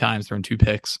fumble 3 times, thrown 2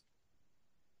 picks.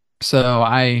 So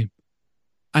I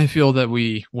feel that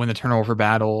we win the turnover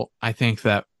battle. I think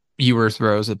that Ewers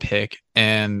throws a pick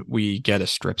and we get a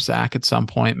strip sack at some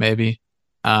point, maybe.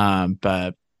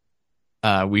 But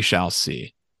we shall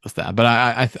see with that. But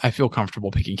I feel comfortable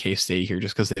picking K-State here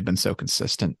just because they've been so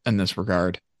consistent in this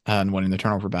regard and winning the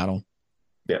turnover battle.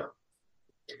 Yeah.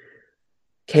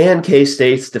 Can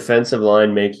K-State's defensive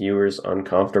line make Ewers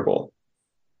uncomfortable?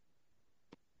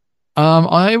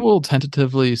 I will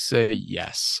tentatively say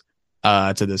yes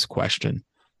to this question.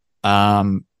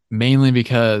 Mainly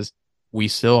because we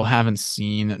still haven't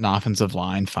seen an offensive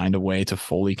line find a way to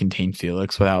fully contain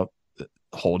Felix without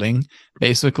holding,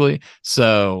 basically.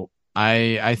 So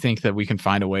I think that we can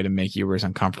find a way to make Ewers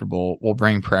uncomfortable. We'll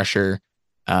bring pressure,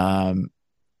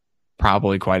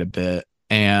 probably quite a bit,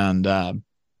 and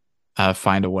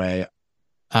find a way.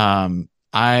 I'm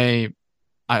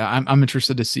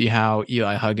interested to see how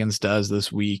Eli Huggins does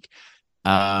this week.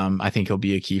 I think he'll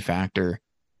be a key factor.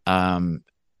 And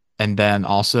then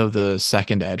also the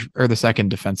second edge or the second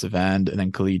defensive end, and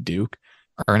then Khalid Duke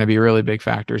are going to be really big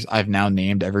factors. I've now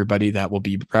named everybody that will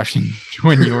be rushing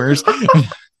Quinn Ewers. Hey,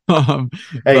 you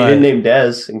didn't name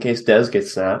Dez in case Dez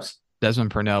gets snaps.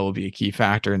 Desmond Purnell will be a key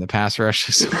factor in the pass rush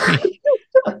this week.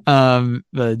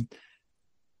 But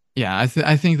yeah, I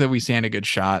think that we stand a good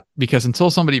shot because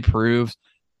until somebody proves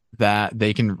that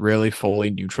they can really fully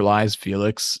neutralize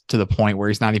Felix to the point where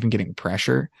he's not even getting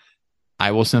pressure,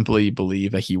 I will simply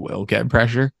believe that he will get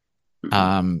pressure.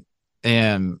 And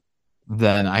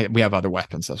then we have other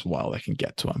weapons as well that can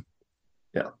get to him.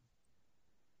 Yeah.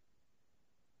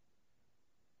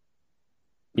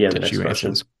 Yeah. Did you answer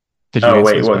this?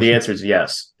 Well, the answer is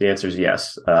yes. The answer is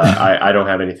yes. I don't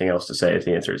have anything else to say if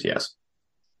the answer is yes.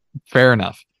 Fair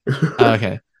enough.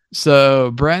 Okay.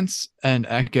 So Brents and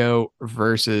Echo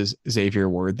versus Xavier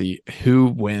Worthy. Who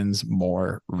wins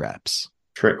more reps?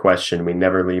 Trick question. We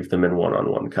never leave them in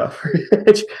one-on-one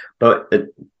coverage. But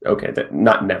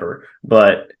not never.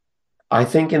 But I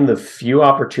think in the few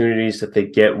opportunities that they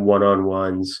get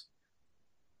one-on-ones,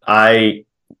 I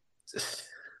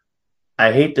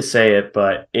hate to say it,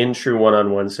 but in true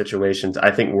one-on-one situations,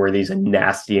 I think Worthy's a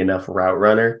nasty enough route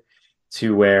runner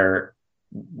to where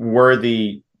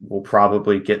Worthy will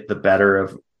probably get the better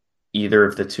of either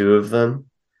of the two of them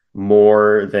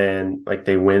more than like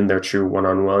they win their true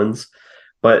one-on-ones.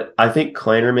 But I think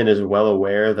Kleinerman is well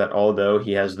aware that although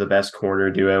he has the best corner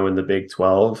duo in the Big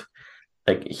 12,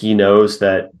 like he knows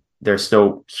that there's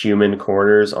still human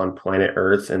corners on planet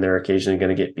Earth and they're occasionally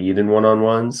going to get beat in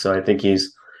one-on-ones. So I think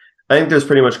there's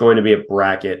pretty much going to be a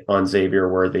bracket on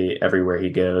Xavier Worthy everywhere he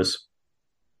goes.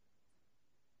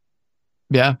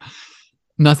 Yeah.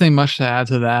 Nothing much to add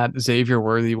to that. Xavier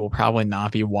Worthy will probably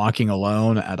not be walking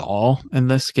alone at all in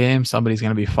this game. Somebody's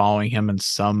going to be following him in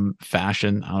some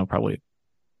fashion. I don't know,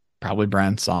 probably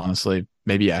Brent's, honestly.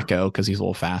 Maybe Echo because he's a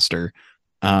little faster.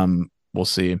 We'll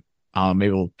see. Maybe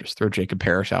we'll just throw Jacob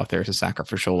Parrish out there as a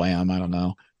sacrificial lamb. I don't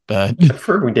know. But I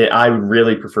prefer we did. I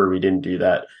really prefer we didn't do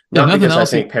that. if Not nothing because I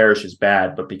else, think Parrish is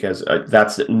bad, but because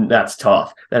that's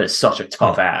tough. That is such a yeah,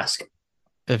 tough ask.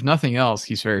 if nothing else,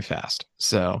 he's very fast.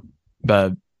 So,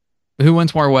 but who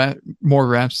wins more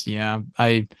reps? Yeah,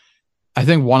 I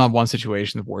think one-on-one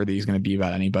situations Worthy is going to be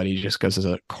about anybody just because as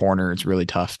a corner, it's really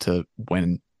tough to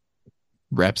win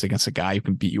reps against a guy who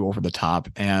can beat you over the top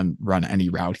and run any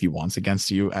route he wants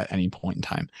against you at any point in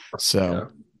time. So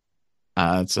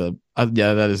Yeah. it's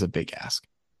yeah, that is a big ask.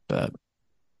 But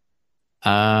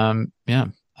yeah,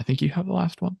 I think you have the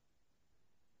last one.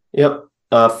 Yep.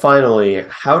 Finally,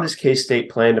 how does K-State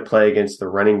plan to play against the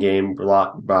running game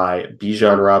blocked by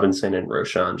Bijan Robinson and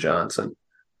Roshan Johnson?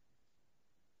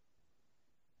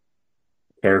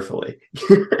 Carefully.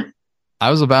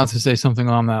 I was about to say something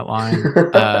on that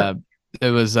line. It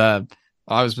was I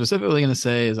was specifically going to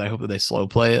say is I hope that they slow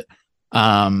play it.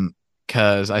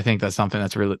 Because I think that's something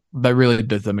that really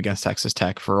bit them against Texas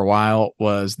Tech for a while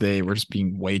was they were just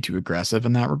being way too aggressive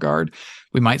in that regard.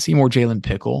 We might see more Jalen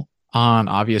Pickle on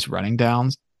obvious running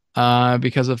downs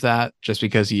because of that, just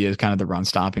because he is kind of the run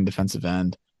stopping defensive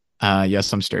end.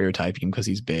 Yes, I'm stereotyping because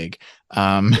he's big.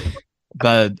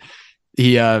 But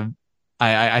he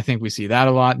I think we see that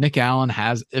a lot. Nick Allen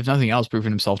has, if nothing else,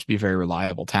 proven himself to be a very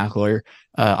reliable tackler.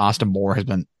 Austin Moore has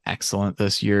been excellent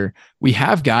this year. We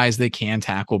have guys that can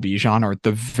tackle Bijan or at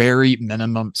the very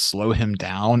minimum slow him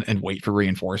down and wait for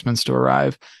reinforcements to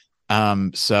arrive.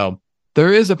 So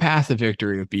there is a path to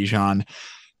victory with Bijan.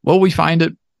 Will we find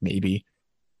it? Maybe.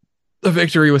 The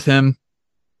victory with him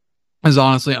is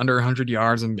honestly under 100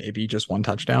 yards and maybe just one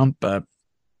touchdown, but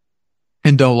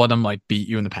and don't let them like beat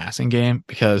you in the passing game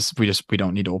because we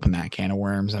don't need to open that can of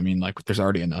worms. I mean, like there's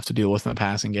already enough to deal with in the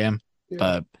passing game.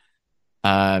 Yeah.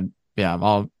 But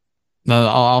yeah,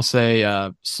 I'll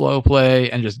say slow play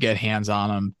and just get hands on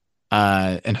them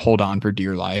and hold on for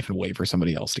dear life and wait for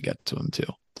somebody else to get to them too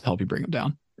to help you bring them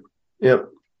down. Yep.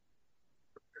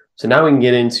 So now we can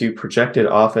get into projected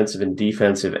offensive and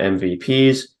defensive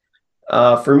MVPs.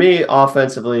 For me,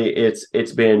 offensively,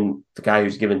 it's been the guy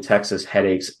who's given Texas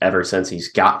headaches ever since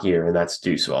he's got here, and that's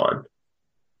Deuce Vaughn.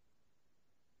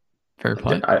 Fair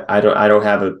play. I don't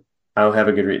have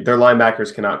a good read. Their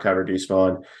linebackers cannot cover Deuce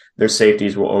Vaughn. Their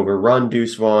safeties will overrun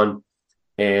Deuce Vaughn,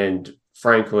 and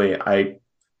frankly,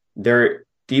 their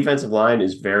defensive line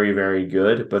is very, very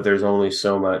good, but there's only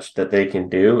so much that they can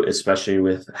do, especially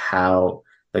with how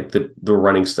like the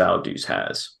running style Deuce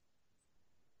has.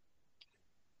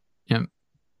 Yeah.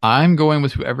 I'm going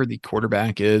with whoever the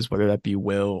quarterback is, whether that be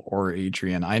Will or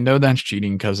Adrian. I know that's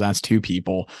cheating because that's two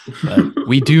people, but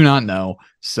we do not know.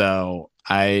 So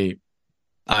I'm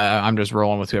just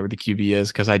rolling with whoever the QB is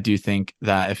because I do think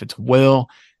that if it's Will,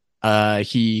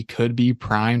 he could be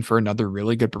primed for another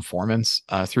really good performance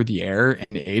through the air. And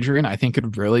Adrian, I think,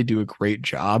 could really do a great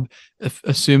job,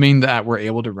 assuming that we're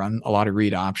able to run a lot of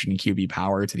read option and QB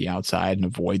power to the outside and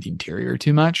avoid the interior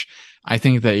too much. I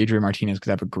think that Adrian Martinez could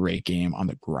have a great game on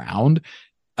the ground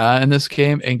in this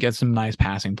game and get some nice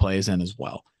passing plays in as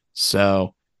well.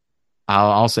 So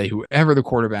I'll say whoever the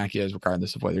quarterback is,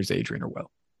 regardless of whether it's Adrian or Will.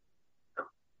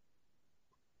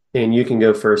 And you can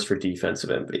go first for defensive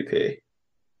MVP.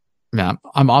 Yeah,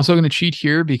 I'm also going to cheat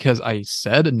here because I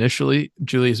said initially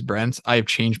Julius Brents. I have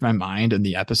changed my mind in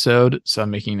the episode, so I'm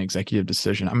making an executive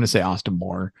decision. I'm going to say Austin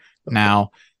Moore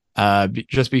now,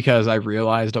 just because I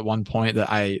realized at one point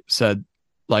that I said,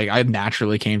 like, I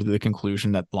naturally came to the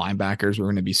conclusion that linebackers were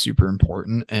going to be super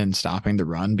important in stopping the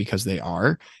run because they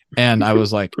are. And I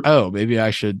was like, oh, maybe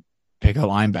I should pick a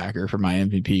linebacker for my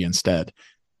MVP instead.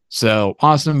 So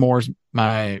Austin Moore's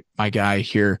my guy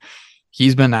here.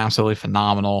 He's been absolutely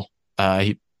phenomenal.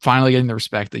 He finally getting the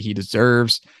respect that he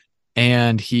deserves.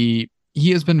 And he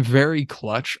has been very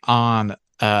clutch on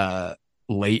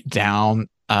late down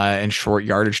and short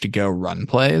yardage to go run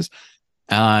plays.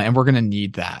 And we're going to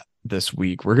need that this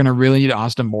week. We're going to really need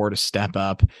Austin Moore to step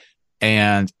up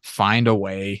and find a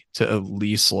way to at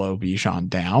least slow Bijan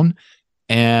down.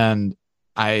 And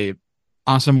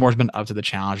Austin Moore's been up to the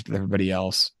challenge with everybody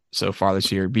else so far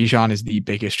this year. Bijan is the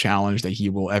biggest challenge that he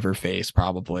will ever face,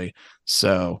 probably.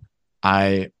 So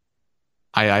I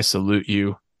salute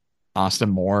you, Austin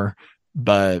Moore,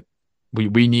 but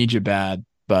we need you bad,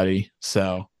 buddy.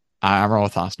 So I'm rolling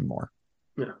with Austin Moore.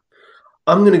 Yeah.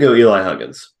 I'm going to go Eli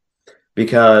Huggins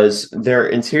because their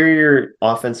interior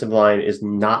offensive line is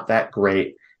not that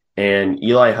great. And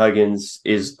Eli Huggins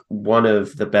is one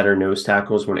of the better nose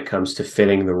tackles when it comes to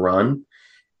fitting the run.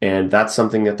 And that's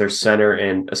something that their center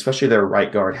and especially their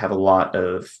right guard have a lot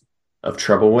of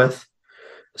trouble with.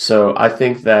 So I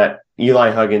think that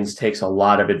Eli Huggins takes a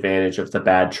lot of advantage of the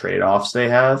bad trade-offs they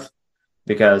have.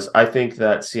 because I think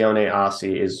that Sione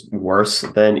Asi is worse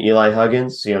than Eli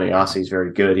Huggins. Sione Asi is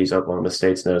very good. He's Oklahoma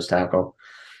State's nose tackle.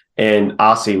 And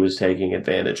Asi was taking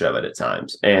advantage of it at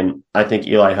times. And I think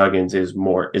Eli Huggins is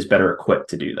better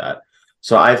equipped to do that.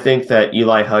 So I think that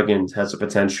Eli Huggins has the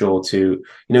potential to,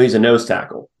 he's a nose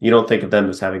tackle. You don't think of them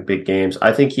as having big games.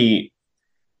 I think he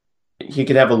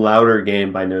could have a louder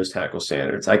game by nose tackle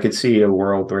standards. I could see a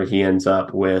world where he ends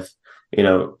up with,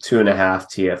 2.5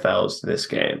 TFLs this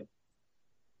game.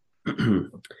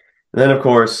 And then, of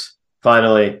course,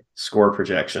 finally, score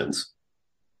projections.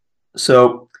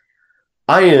 So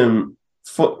I am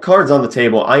cards on the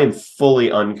table. I am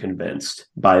fully unconvinced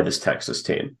by this Texas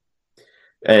team,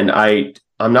 and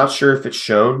I'm not sure if it's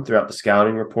shown throughout the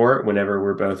scouting report whenever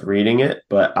we're both reading it,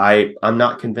 but I'm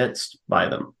not convinced by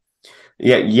them.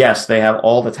 Yeah, yes, they have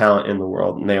all the talent in the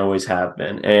world, and they always have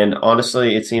been. And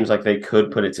honestly, it seems like they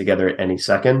could put it together at any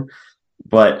second,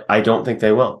 but I don't think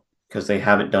they will because they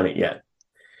haven't done it yet.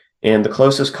 And the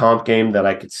closest comp game that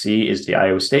I could see is the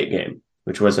Iowa State game,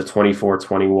 which was a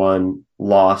 24-21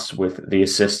 loss with the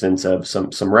assistance of some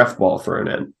ref ball thrown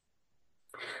in.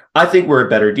 I think we're a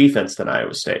better defense than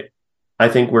Iowa State. I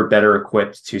think we're better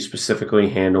equipped to specifically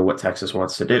handle what Texas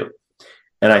wants to do.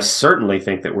 And I certainly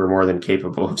think that we're more than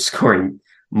capable of scoring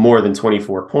more than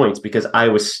 24 points because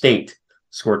Iowa State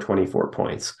scored 24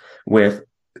 points with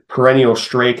perennial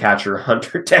stray catcher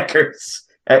Hunter Deckers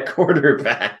at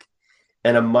quarterback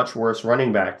and a much worse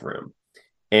running back room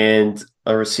and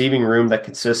a receiving room that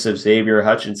consists of Xavier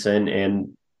Hutchinson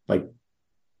and like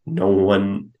no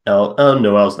one else.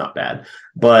 Noel's not bad,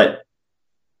 but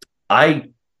I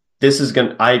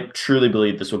truly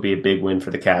believe this will be a big win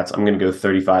for the Cats. I'm going to go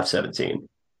 35-17.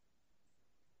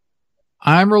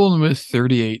 I'm rolling with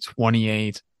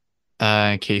 38-28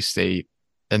 K-State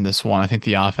in this one. I think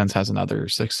the offense has another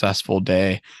successful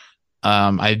day.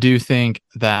 I do think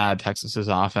that Texas's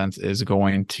offense is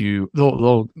going to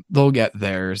they'll get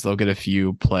theirs. They'll get a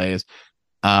few plays.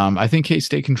 I think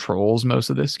K-State controls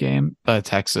most of this game, but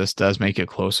Texas does make it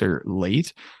closer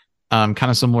late. Kind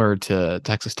of similar to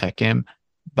Texas Tech game,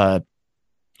 but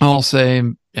I'll say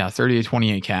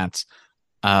 38-28 Cats.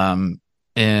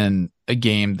 In a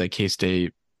game that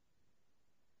K-State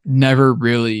never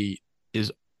really is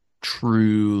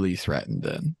truly threatened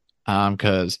in,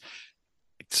 because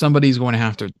somebody's going to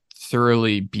have to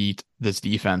thoroughly beat this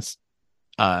defense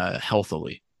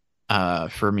healthily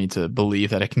for me to believe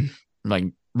that it can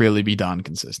really be done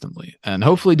consistently. And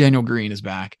hopefully Daniel Green is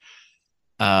back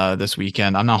this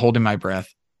weekend. I'm not holding my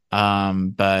breath,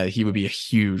 but he would be a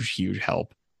huge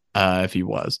help if he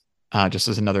was. Just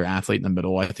as another athlete in the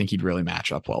middle, I think he'd really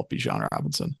match up well with Bijan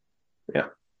Robinson. Yeah.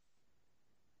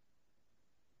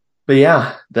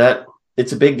 But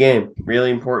it's a big game,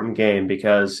 really important game,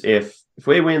 because if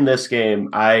we win this game,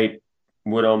 I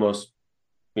would almost,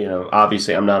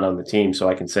 obviously I'm not on the team, so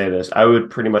I can say this. I would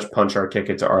pretty much punch our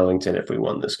ticket to Arlington if we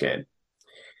won this game.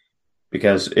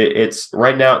 Because it's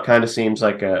right now, it kind of seems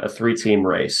like a 3-team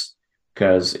race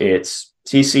because it's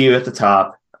TCU at the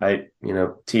top.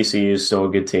 TCU is still a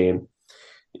good team.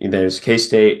 There's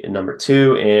K-State at number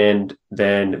 2, and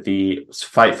then the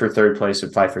fight for third place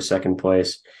and fight for second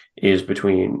place is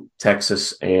between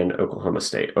Texas and Oklahoma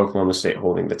State. Oklahoma State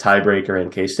holding the tiebreaker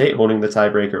and K-State holding the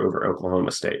tiebreaker over Oklahoma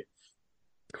State.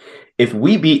 If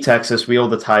we beat Texas, we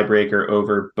hold the tiebreaker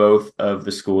over both of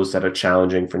the schools that are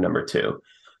challenging for number 2.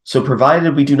 So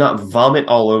provided we do not vomit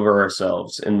all over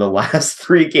ourselves in the last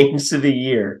 3 games of the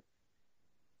year,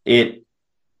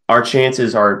 our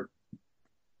chances are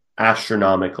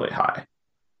astronomically high.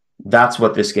 That's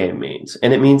what this game means.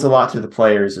 And it means a lot to the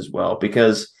players as well,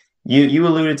 because you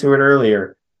alluded to it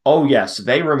earlier. Oh, yes,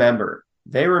 they remember.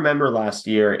 They remember last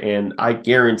year, and I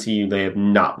guarantee you they have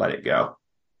not let it go.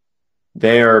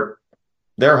 They're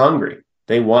hungry.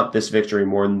 They want this victory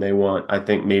more than they want, I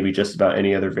think, maybe just about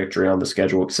any other victory on the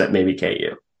schedule except maybe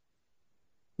KU.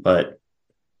 But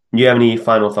you have any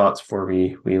final thoughts before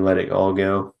we let it all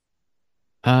go?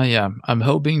 I'm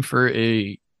hoping for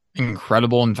a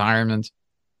incredible environment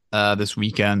this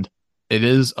weekend. It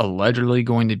is allegedly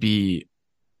going to be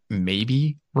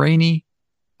maybe rainy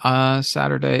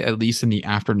Saturday, at least in the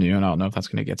afternoon. I don't know if that's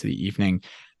going to get to the evening.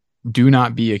 Do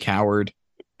not be a coward.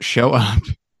 Show up,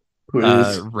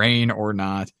 rain or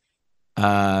not.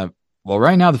 Well,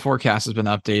 right now the forecast has been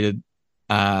updated.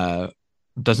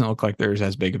 Doesn't look like there's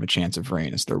as big of a chance of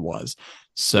rain as there was.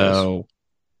 So,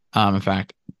 in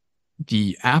fact,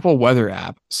 the Apple Weather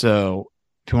app. So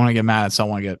if you want to get mad at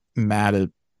someone, get mad at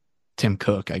Tim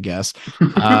Cook, I guess.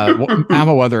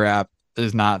 Apple Weather app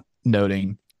is not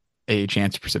noting a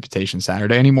chance of precipitation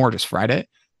Saturday anymore, just Friday.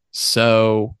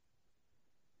 So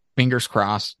fingers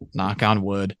crossed, knock on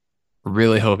wood.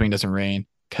 Really hoping it doesn't rain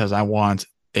because I want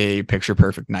a picture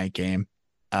perfect night game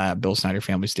at Bill Snyder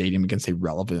Family Stadium against a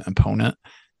relevant opponent.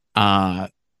 Uh,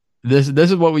 this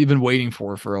is what we've been waiting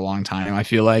for a long time. I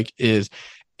feel like is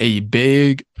a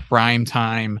big prime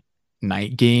time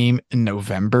night game in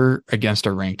November against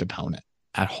a ranked opponent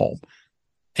at home.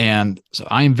 And so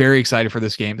I am very excited for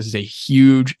this game. This is a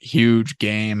huge, huge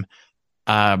game.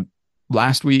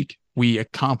 Last week, we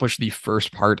accomplished the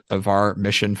first part of our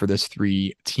mission for this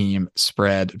 3-team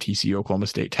spread of TCU, Oklahoma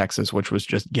State, Texas, which was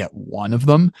just get one of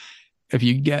them. If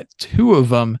you get two of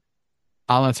them,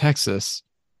 a la Texas,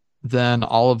 then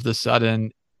all of a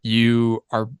sudden you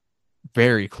are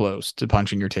very close to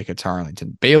punching your ticket to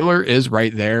Arlington. Baylor is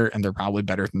right there, and they're probably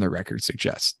better than their record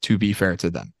suggests, to be fair to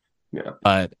them. Yeah.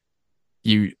 But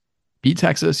you beat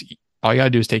Texas, all you got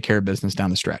to do is take care of business down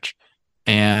the stretch.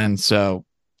 And so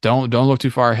don't look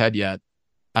too far ahead yet.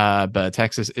 But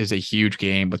Texas is a huge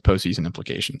game with postseason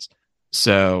implications.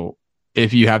 So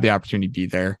if you have the opportunity to be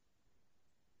there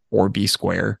or be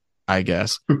square, I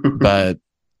guess. But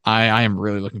I am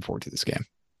really looking forward to this game.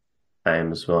 I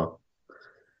am as well.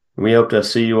 We hope to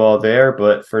see you all there.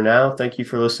 But for now, thank you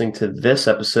for listening to this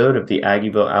episode of the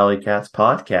Aggieville Alley Cats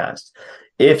podcast.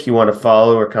 If you want to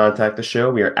follow or contact the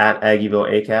show, we are at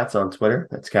Aggieville ACats on Twitter.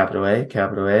 That's capital A,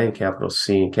 and capital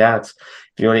C in cats.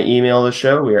 If you want to email the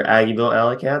show, we are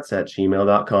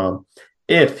AggievilleAlleyCats@gmail.com.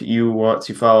 If you want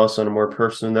to follow us on a more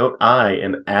personal note, I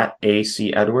am at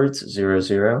AC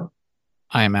Edwards00.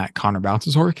 I am at Connor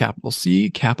Baltazar, capital C,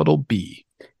 capital B.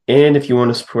 And if you want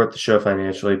to support the show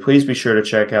financially, please be sure to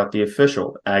check out the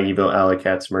official Aggieville Alley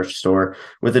Cats merch store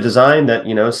with a design that,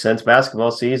 since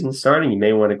basketball season starting, you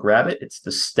may want to grab it. It's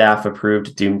the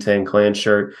staff-approved Doomtang Clan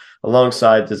shirt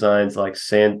alongside designs like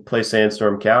Play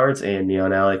Sandstorm Cowards and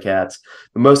Neon Alley Cats.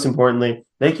 But most importantly,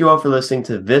 thank you all for listening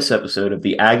to this episode of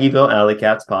the Aggieville Alley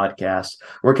Cats podcast.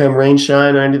 Where come rain,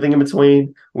 shine, or anything in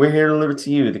between, we're here to deliver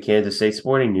to you the Kansas State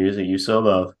sporting news that you so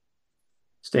love.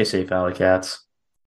 Stay safe, Alley Cats.